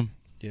 Sent them.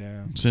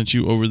 Yeah. Sent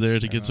you over there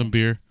to get some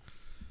beer.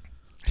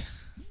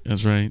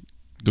 That's right.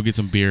 Go get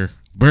some beer.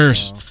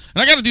 Burst.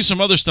 And I got to do some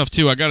other stuff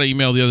too. I got an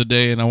email the other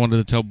day, and I wanted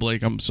to tell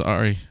Blake I'm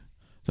sorry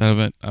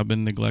that I've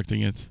been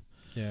neglecting it.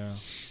 Yeah.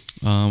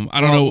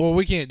 I don't know. Well,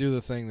 we can't do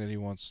the thing that he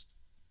wants.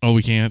 Oh,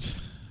 we can't.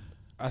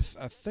 I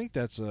think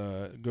that's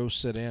go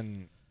sit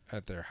in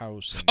at their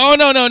house. Oh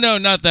no,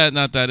 not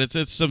that.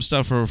 It's some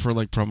stuff for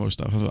like promo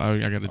stuff. I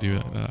got to do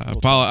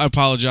that. I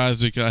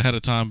apologize ahead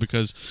of time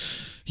because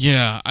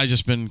I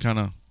just been kind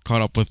of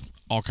caught up with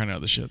all kind of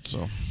other shit.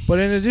 So, but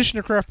in addition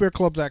to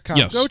craftbeerclub.com,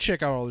 yes. Go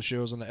check out all the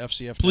shows on the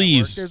FCF Please.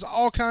 Network. There's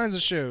all kinds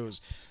of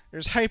shows.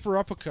 There's Hyper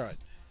Uppercut.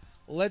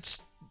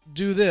 Let's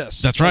do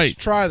this. That's right. Let's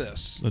try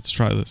this. Let's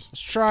try this.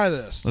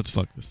 Let's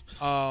fuck this.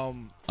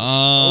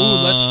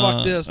 Let's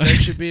fuck this. That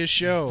should be a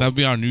show. That'd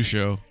be our new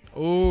show.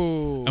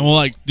 Ooh. And we'll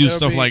like do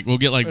stuff like we'll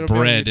get like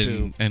bread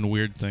and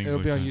weird things. It'll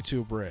like be on that.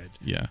 YouTube bread.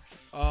 Yeah.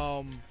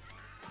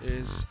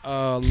 There's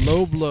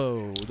Low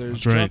Blow. There's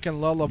That's right. Drunken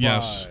Lullabies.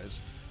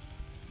 Yes.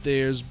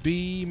 There's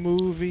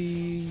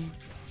B-Movie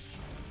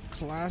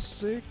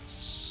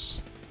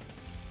Classics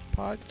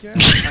podcast.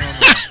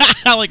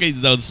 I like I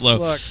did that slow.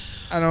 Look,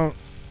 I don't.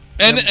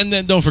 And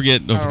then don't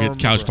forget remember.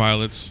 Couch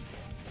Pilots.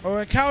 Oh,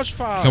 and Couch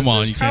Pilots. Come on,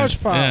 There's you Couch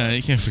can't. Pilots. Yeah,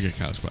 you can't forget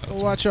Couch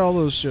Pilots. Watch all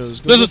those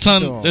shows. Go There's a listen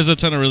to ton. 'em. There's a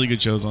ton of really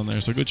good shows on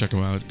there, so go check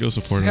them out. Go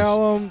support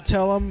us.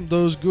 Tell them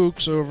those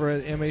gooks over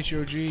at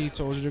MHOG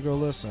told you to go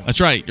listen. That's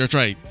right.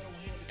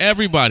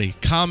 Everybody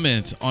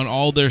comment on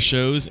all their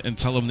shows and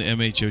tell them the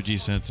MHOG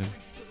sent them.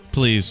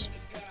 Please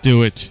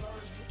do it.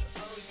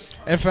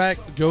 In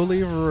fact, go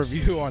leave a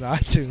review on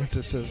iTunes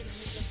that says,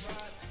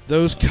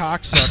 "Those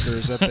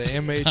cocksuckers at the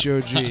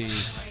MHOG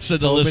Said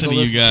to told me listen to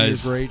you to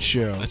guys. your great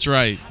show." That's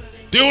right.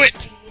 Do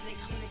it.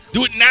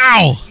 Do it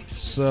now.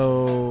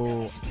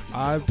 So,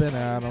 I've been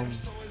Adam.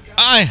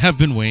 I have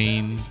been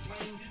Wayne.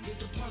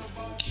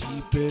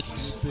 Keep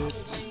it.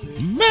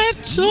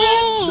 Metal.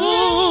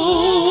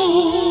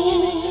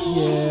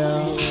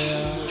 Yeah.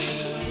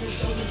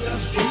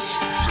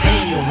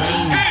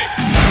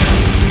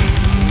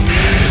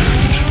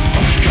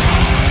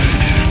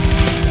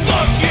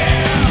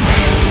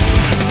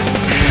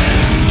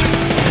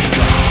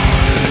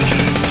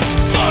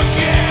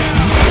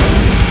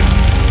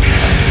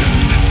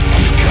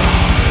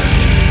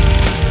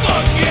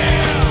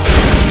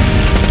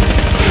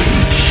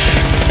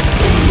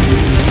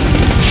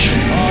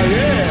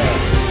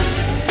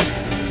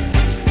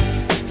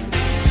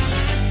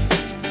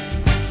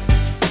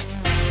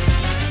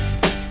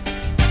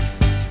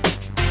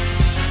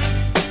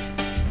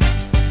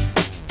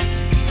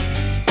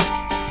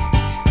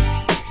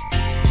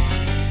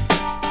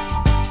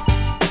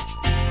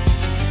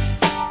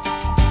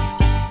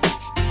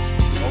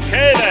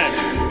 Okay then.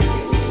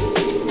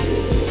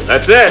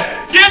 That's it.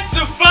 Get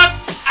the fuck